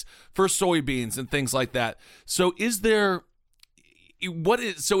takes for soybeans and things like that. So is there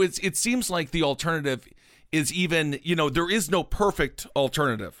it seems like the alternative is even, there is no perfect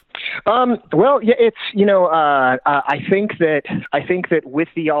alternative. Well, yeah, it's, I think that with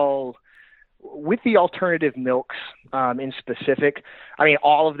the alternative milks, in specific, I mean,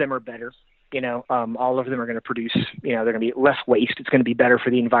 all of them are better. All of them are going to produce, they're going to be less waste. It's going to be better for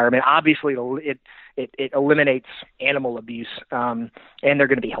the environment. Obviously, it eliminates animal abuse, and they're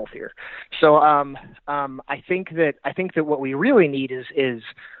going to be healthier. So, I think that what we really need is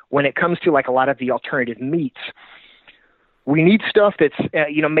when it comes to like a lot of the alternative meats, we need stuff that's,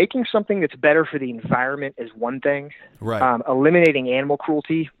 making something that's better for the environment is one thing. Right. Eliminating animal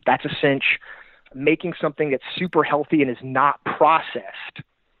cruelty, that's a cinch. Making something that's super healthy and is not processed,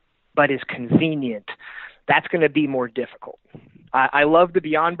 but is convenient, that's going to be more difficult. I love the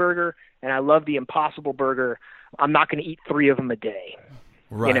Beyond Burger and I love the Impossible Burger. I'm not going to eat 3 of them a day,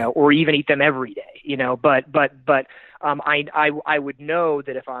 right. Or even eat them every day, But I would know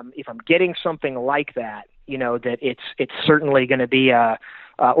that if I'm getting something like that, that it's certainly going to be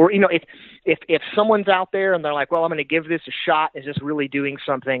if someone's out there and they're like, well, I'm going to give this a shot, is this really doing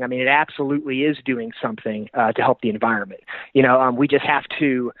something? I mean, it absolutely is doing something to help the environment. We just have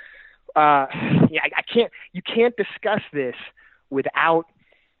to. You can't discuss this without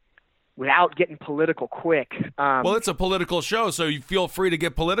getting political quick. Well, it's a political show, so you feel free to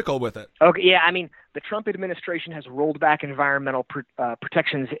get political with it. Okay, yeah, I mean, the Trump administration has rolled back environmental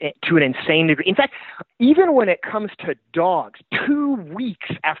protections to an insane degree. In fact, even when it comes to dogs, 2 weeks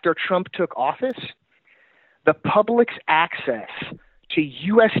after Trump took office, the public's access to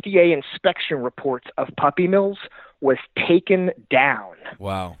USDA inspection reports of puppy mills was taken down.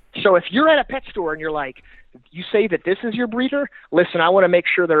 Wow. So if you're at a pet store and you're like, you say that this is your breeder, listen, I want to make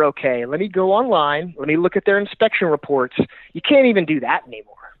sure they're okay. Let me go online. Let me look at their inspection reports. You can't even do that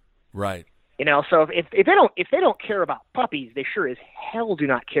anymore. Right. So if they don't care about puppies, they sure as hell do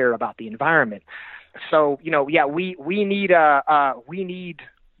not care about the environment. So, we need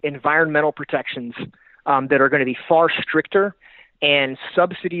environmental protections that are going to be far stricter, and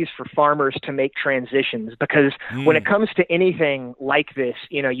subsidies for farmers to make transitions, because when it comes to anything like this,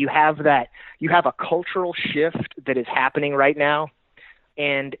 you have a cultural shift that is happening right now.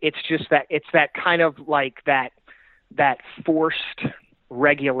 And it's that kind of like that forced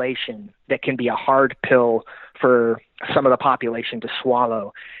regulation that can be a hard pill for some of the population to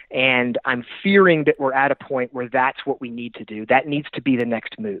swallow. And I'm fearing that we're at a point where that's what we need to do. That needs to be the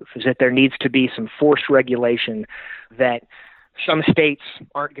next move, is that there needs to be some forced regulation that some states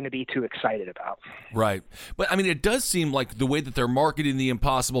aren't going to be too excited about. Right. But, I mean, it does seem like the way that they're marketing the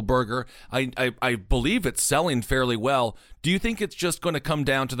Impossible Burger, I believe it's selling fairly well. Do you think it's just going to come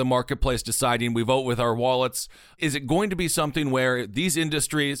down to the marketplace deciding we vote with our wallets? Is it going to be something where these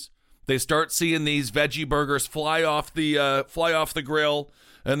industries, they start seeing these veggie burgers fly off the grill,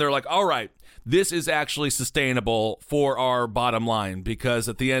 and they're like, all right, this is actually sustainable for our bottom line, because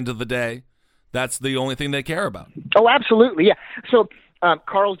at the end of the day, that's the only thing they care about. Oh, absolutely, yeah. So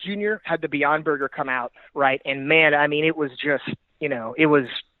Carl Jr. had the Beyond Burger come out, right? And man, I mean, it was just, it was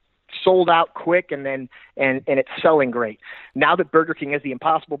sold out quick, and it's selling great. Now that Burger King has the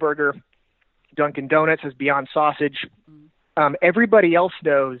Impossible Burger, Dunkin' Donuts has Beyond Sausage, everybody else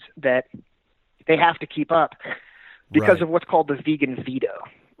knows that they have to keep up because of what's called the vegan veto,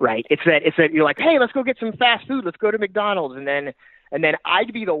 right? It's that you're like, hey, let's go get some fast food. Let's go to McDonald's, and then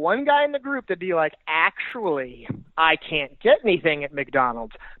I'd be the one guy in the group that'd be like, actually, I can't get anything at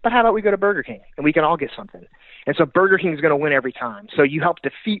McDonald's, but how about we go to Burger King and we can all get something? And so Burger King's going to win every time. So you help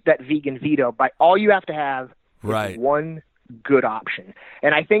defeat that vegan veto by all you have to have is one good option.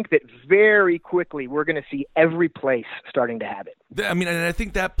 And I think that very quickly we're going to see every place starting to have it. I mean, and I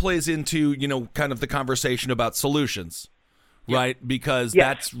think that plays into, kind of the conversation about solutions, right? Because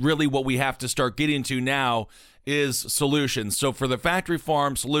that's really what we have to start getting to now is solutions. So for the factory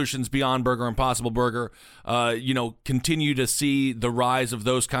farm solutions, Beyond Burger, Impossible Burger, continue to see the rise of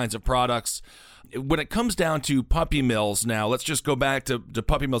those kinds of products. When it comes down to puppy mills now, let's just go back to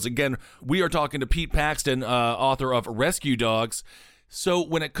puppy mills. Again, we are talking to Pete Paxton, author of Rescue Dogs. So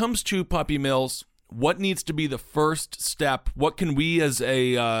when it comes to puppy mills, what needs to be the first step? What can we as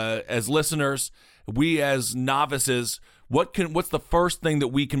listeners, we as novices, what's the first thing that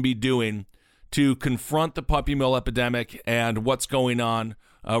we can be doing to confront the puppy mill epidemic and what's going on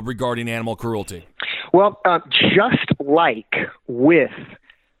regarding animal cruelty? Well, just like with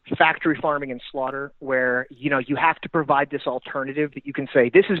factory farming and slaughter, where you have to provide this alternative that you can say,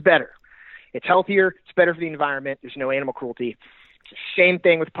 this is better. It's healthier. It's better for the environment. There's no animal cruelty. It's the same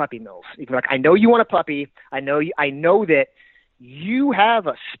thing with puppy mills. You can be like, I know you want a puppy. I know that you have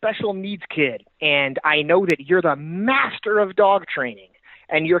a special needs kid, and I know that you're the master of dog training,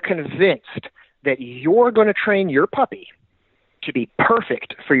 and you're convinced that you're going to train your puppy to be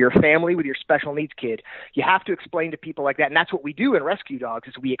perfect for your family with your special needs kid. You have to explain to people like that, and that's what we do in Rescue Dogs,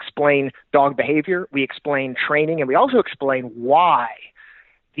 is we explain dog behavior, we explain training, and we also explain why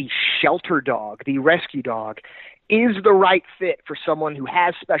the shelter dog, the rescue dog, is the right fit for someone who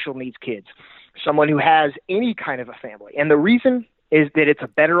has special needs kids, someone who has any kind of a family. And the reason is that it's a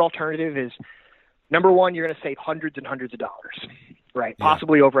better alternative is, number one, you're going to save hundreds and hundreds of dollars, right? Yeah.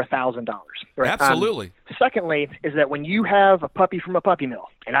 Possibly over $1,000. Right? Absolutely. Secondly, is that when you have a puppy from a puppy mill,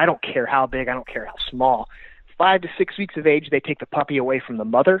 and I don't care how big, I don't care how small, 5 to 6 weeks of age, they take the puppy away from the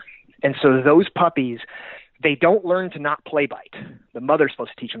mother. And so those puppies, they don't learn to not play bite. The mother's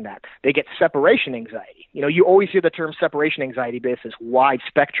supposed to teach them that. They get separation anxiety. You know, you always hear the term separation anxiety, but it's this wide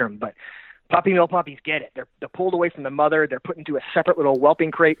spectrum. But puppy mill puppies get it. They're pulled away from the mother. They're put into a separate little whelping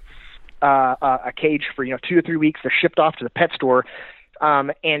crate, a cage for 2 to 3 weeks. They're shipped off to the pet store,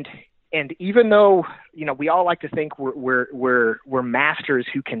 and even though we all like to think we're masters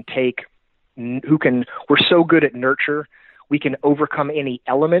we're so good at nurture, we can overcome any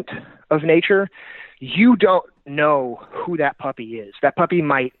element of nature. You don't know who that puppy is. That puppy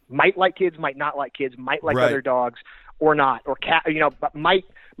might like kids, might not like kids, might like other dogs or not, or cat. But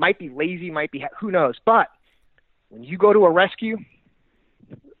might be lazy, might be who knows. But when you go to a rescue,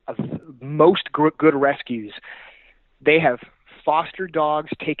 most good rescues, they have foster dogs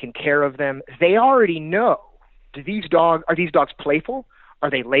taking care of them. They already know. Are these dogs playful? Are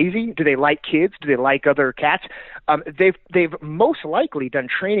they lazy? Do they like kids? Do they like other cats? They've most likely done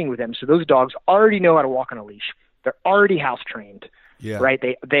training with them, so those dogs already know how to walk on a leash. They're already house trained, right?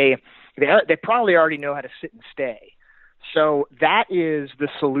 They probably already know how to sit and stay. So that is the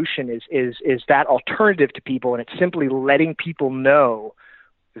solution. Is that alternative to people, and it's simply letting people know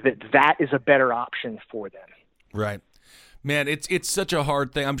that is a better option for them. Right. Man, it's such a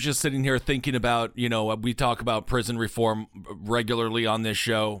hard thing. I'm just sitting here thinking about, we talk about prison reform regularly on this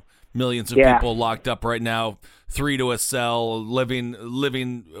show. Millions of people locked up right now, 3 to a cell,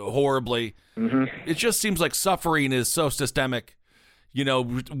 living horribly. Mm-hmm. It just seems like suffering is so systemic,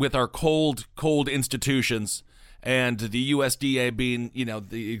 with our cold institutions, and the USDA being,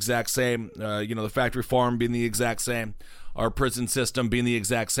 the exact same, the factory farm being the exact same, our prison system being the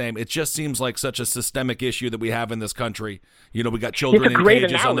exact same. It just seems like such a systemic issue that we have in this country. We got children in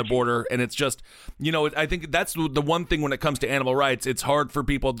cages on the border, and it's just, I think that's the one thing when it comes to animal rights. It's hard for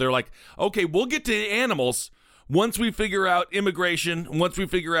people. They're like, okay, we'll get to animals once we figure out immigration, once we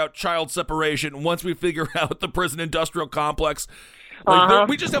figure out child separation, once we figure out the prison industrial complex.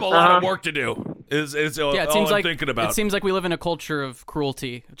 We just have a lot of work to do. Is all I'm thinking about. It seems like we live in a culture of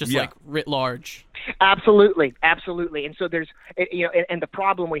cruelty, just like writ large. Absolutely. And so there's, and the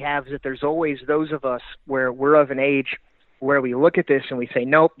problem we have is that there's always those of us where we're of an age where we look at this and we say,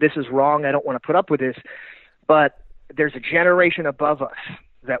 nope, this is wrong. I don't want to put up with this. But there's a generation above us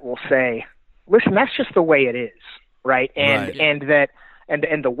that will say, listen, that's just the way it is, right? And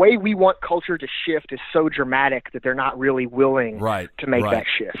the way we want culture to shift is so dramatic that they're not really willing to make that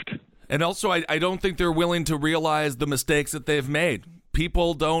shift. And also, I don't think they're willing to realize the mistakes that they've made.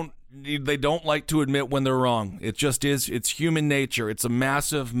 People don't like to admit when they're wrong. It just is. It's human nature. It's a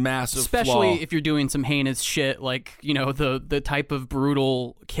massive, massive Especially flaw. if you're doing some heinous shit like, the type of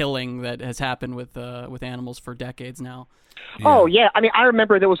brutal killing that has happened with animals for decades now. Yeah. Oh, yeah. I mean, I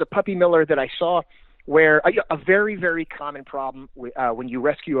remember there was a puppy miller that I saw where a very, very common problem when you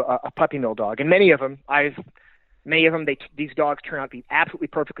rescue a puppy mill dog, and many of them, these dogs turn out to be absolutely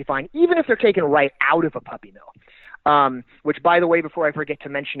perfectly fine, even if they're taken right out of a puppy mill. Which, by the way, before I forget to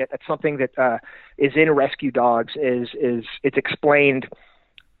mention it, that's something that is in Rescue Dogs. Is it's explained.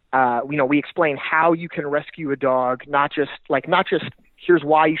 We explain how you can rescue a dog, not just here's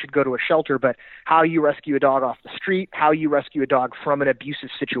why you should go to a shelter, but how you rescue a dog off the street, how you rescue a dog from an abusive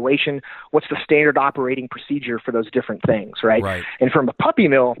situation, what's the standard operating procedure for those different things, right? And from a puppy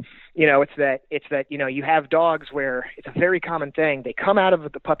mill, it's that you have dogs where it's a very common thing. They come out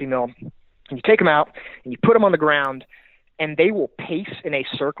of the puppy mill, and you take them out, and you put them on the ground, and they will pace in a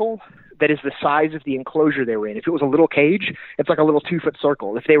circle that is the size of the enclosure they were in. If it was a little cage, it's like a little 2-foot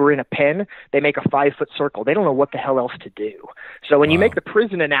circle. If they were in a pen, they make a 5-foot circle. They don't know what the hell else to do. So when you make the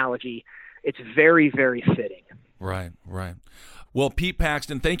prison analogy, it's very, very fitting. Right. Well, Pete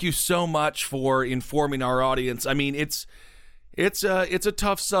Paxton, thank you so much for informing our audience. I mean, it's a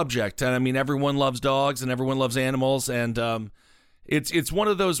tough subject, and I mean, everyone loves dogs and everyone loves animals, and it's one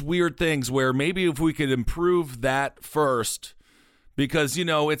of those weird things where maybe if we could improve that first, because,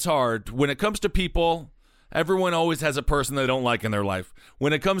 it's hard. When it comes to people, everyone always has a person they don't like in their life.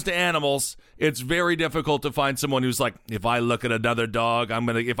 When it comes to animals, it's very difficult to find someone who's like, if I look at another dog,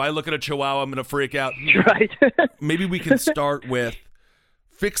 if I look at a Chihuahua, I'm going to freak out. Right. Maybe we can start with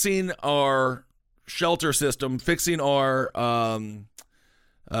fixing our shelter system, fixing our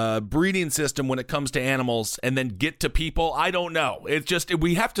breeding system when it comes to animals, and then get to people. I don't know. It's just,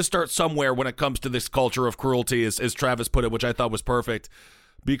 we have to start somewhere when it comes to this culture of cruelty, as Travis put it, which I thought was perfect,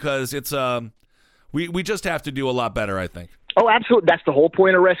 because it's we just have to do a lot better, I think. Oh, absolutely. That's the whole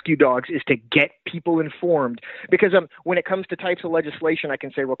point of rescue dogs, is to get people informed. Because when it comes to types of legislation, I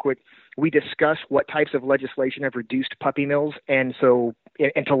can say real quick, we discuss what types of legislation have reduced puppy mills, and to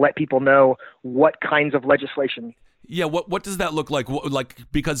let people know what kinds of legislation. Yeah, what does that look like?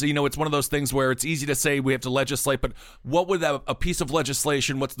 Because, it's one of those things where it's easy to say we have to legislate, but what would a piece of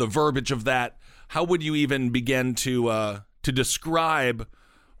legislation, what's the verbiage of that? How would you even begin to describe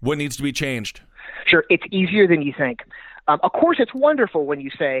what needs to be changed? Sure, it's easier than you think. Of course, it's wonderful when you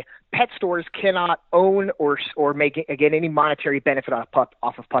say pet stores cannot own or make, again, any monetary benefit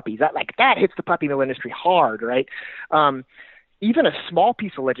off of puppies. That hits the puppy mill industry hard, right? Even a small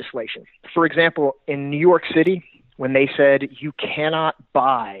piece of legislation. For example, in New York City, when they said you cannot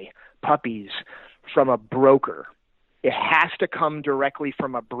buy puppies from a broker, it has to come directly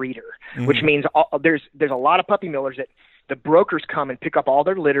from a breeder, which means there's a lot of puppy millers that the brokers come and pick up all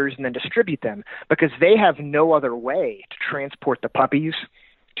their litters and then distribute them because they have no other way to transport the puppies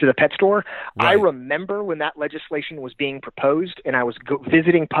to the pet store. Right. I remember when that legislation was being proposed, and I was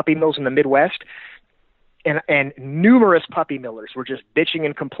visiting puppy mills in the Midwest, and numerous puppy millers were just bitching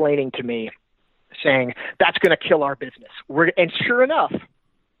and complaining to me, saying, that's going to kill our business. And sure enough,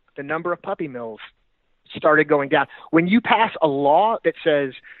 the number of puppy mills started going down. When you pass a law that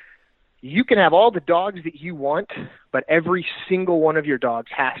says you can have all the dogs that you want, but every single one of your dogs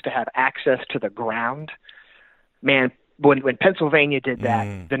has to have access to the ground, man, when Pennsylvania did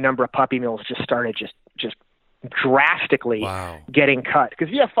that, the number of puppy mills just started just drastically getting cut. Because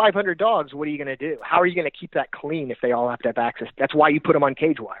if you have 500 dogs, what are you going to do? How are you going to keep that clean if they all have to have access? That's why you put them on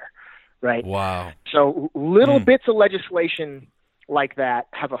cage wire, right? Wow. So little bits of legislation like that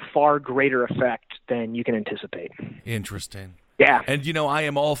have a far greater effect than you can anticipate. Interesting. Yeah. And, I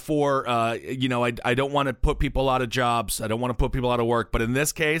am all for, I don't want to put people out of jobs. I don't want to put people out of work. But in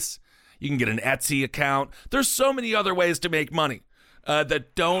this case, you can get an Etsy account. There's so many other ways to make money that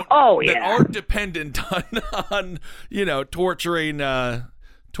aren't dependent on torturing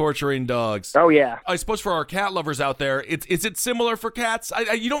dogs. Oh, yeah. I suppose for our cat lovers out there, is it similar for cats?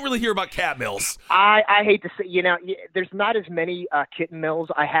 You don't really hear about cat mills. I hate to say, there's not as many kitten mills.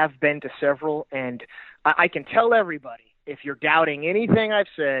 I have been to several, and I can tell everybody, if you're doubting anything I've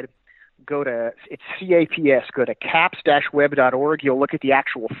said, it's CAPS, go to caps-web.org. You'll look at the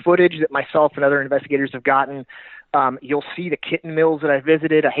actual footage that myself and other investigators have gotten. You'll see the kitten mills that I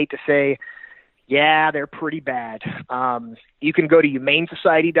visited. I hate to say, yeah, they're pretty bad. You can go to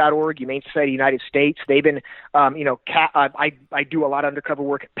humanesociety.org, Humane Society United States. They've been, I do a lot of undercover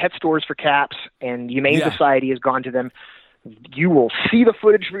work at pet stores for cats, and Humane Society has gone to them. You will see the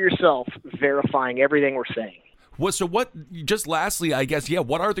footage for yourself, verifying everything we're saying. Just lastly, I guess,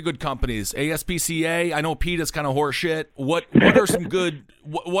 what are the good companies? ASPCA, I know PETA's kind of horseshit. What are some good,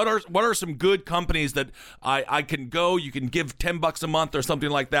 what are some good companies that I can go, you can give $10 a month or something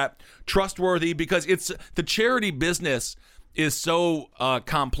like that, trustworthy, because the charity business is so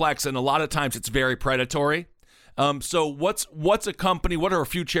complex, and a lot of times it's very predatory. So what's a company, what are a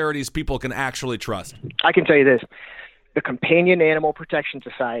few charities people can actually trust? I can tell you this. The Companion Animal Protection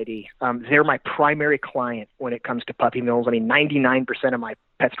Society, they're my primary client when it comes to puppy mills. 99% of my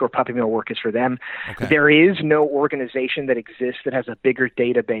pet store puppy mill work is for them. Okay. There is no organization that exists that has a bigger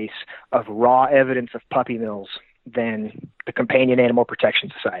database of raw evidence of puppy mills than the Companion Animal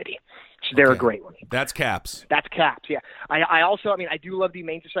Protection Society. So they're a great one. That's CAPS. That's CAPS, yeah. I also, I do love the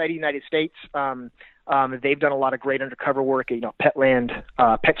Humane Society of the United States. They've done a lot of great undercover work at, Petland,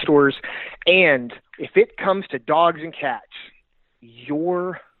 pet stores. And if it comes to dogs and cats,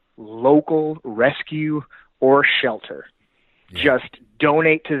 your local rescue or shelter, just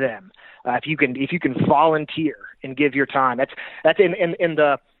donate to them. If you can volunteer and give your time, that's in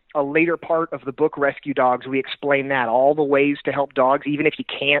a later part of the book, Rescue Dogs. We explain that, all the ways to help dogs, even if you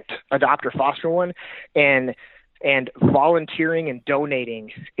can't adopt or foster one. And volunteering and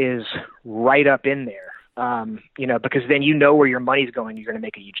donating is right up in there. because then you know where your money's going. You're going to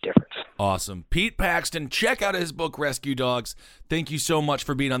make a huge difference. Awesome. Pete Paxton, check out his book, Rescue Dogs. Thank you so much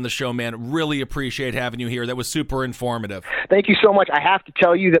for being on the show, man. Really appreciate having you here. That was super informative. Thank you so much. I have to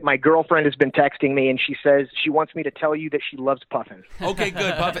tell you that my girlfriend has been texting me, and she says she wants me to tell you that she loves Puffin. Okay,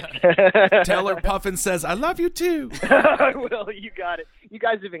 good. Puffin. Tell her Puffin says, I love you too. I will. You got it. You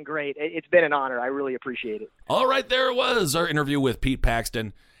guys have been great. It's been an honor. I really appreciate it. All right, there it was, our interview with Pete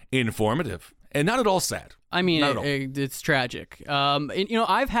Paxton. Informative. And not at all sad. I mean, it's tragic.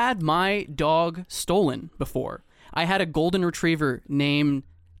 I've had my dog stolen before. I had a golden retriever named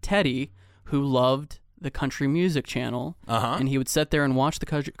Teddy who loved the country music channel, and he would sit there and watch the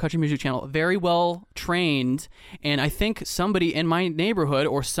country music channel. Very well trained, and I think somebody in my neighborhood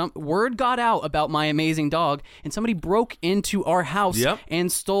or some word got out about my amazing dog, and somebody broke into our house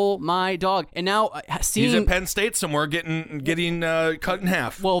and stole my dog. And now he's at Penn State somewhere getting cut in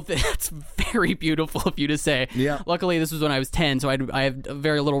half. Well, that's very beautiful of you to say. Yeah. Luckily, this was when I was 10, so I have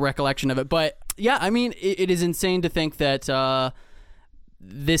very little recollection of it. But yeah, I mean, it is insane to think that.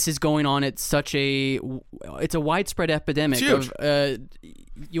 This is going on at it's a widespread epidemic of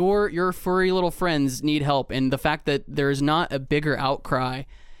your furry little friends need help, and the fact that there is not a bigger outcry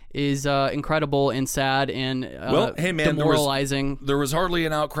is incredible and sad and demoralizing. There was hardly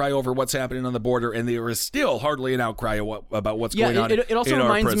an outcry over what's happening on the border, and there is still hardly an outcry about what's going on. It also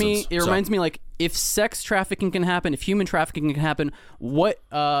reminds me. It reminds me, like, if sex trafficking can happen, if human trafficking can happen, what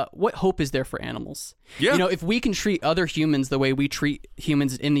hope is there for animals? Yeah. If we can treat other humans the way we treat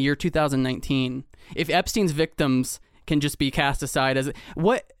humans in the year 2019, if Epstein's victims can just be cast aside as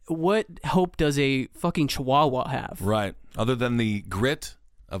what hope does a fucking Chihuahua have? Right. Other than the grit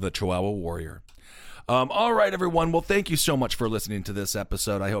of the Chihuahua warrior. All right, everyone. Well, thank you so much for listening to this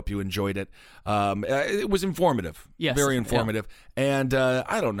episode. I hope you enjoyed it. It was informative. Yes. Very informative. Yeah. And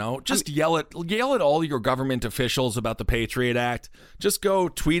I don't know, just yell at all your government officials about the Patriot Act. Just go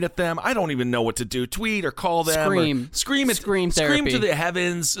tweet at them. I don't even know what to do. Tweet or call them. Scream therapy. Scream to the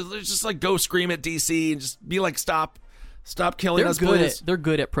heavens. Just like go scream at DC and just be like, stop killing us, please. They're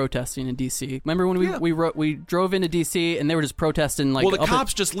good at protesting in D.C. Remember when we drove into D.C. and they were just protesting like... Well, the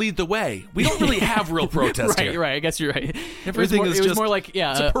cops just lead the way. We don't really have real protest here. Right. I guess you're right. Everything it was more like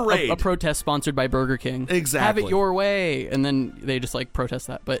a parade. A protest sponsored by Burger King. Exactly. Have it your way, and then they just like protest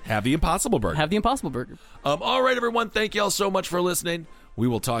that. But have the Impossible Burger. Have the Impossible Burger. All right, everyone. Thank you all so much for listening. We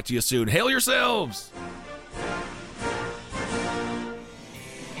will talk to you soon. Hail yourselves.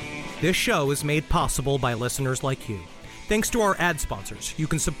 This show is made possible by listeners like you. Thanks to our ad sponsors, you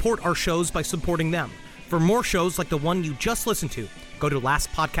can support our shows by supporting them. For more shows like the one you just listened to, go to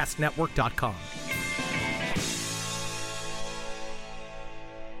lastpodcastnetwork.com.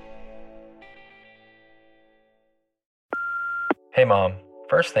 Hey, Mom.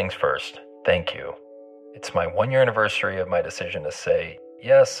 First things first, thank you. It's my 1-year anniversary of my decision to say,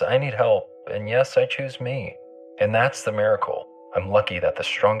 yes, I need help, and yes, I choose me. And that's the miracle. I'm lucky that the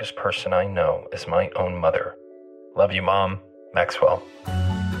strongest person I know is my own mother. Love you, Mom. Maxwell.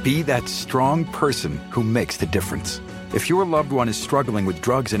 Be that strong person who makes the difference. If your loved one is struggling with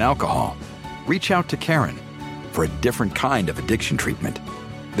drugs and alcohol, reach out to Caron for a different kind of addiction treatment.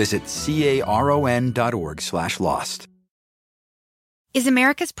 Visit caron.org/lost. Is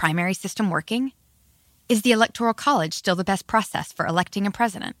America's primary system working? Is the Electoral College still the best process for electing a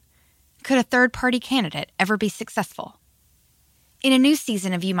president? Could a third-party candidate ever be successful? In a new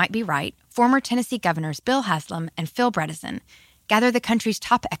season of You Might Be Right, former Tennessee governors Bill Haslam and Phil Bredesen gather the country's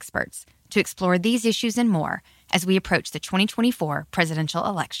top experts to explore these issues and more as we approach the 2024 presidential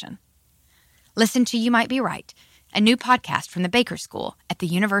election. Listen to You Might Be Right, a new podcast from the Baker School at the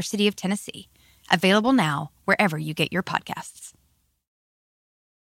University of Tennessee, available now wherever you get your podcasts.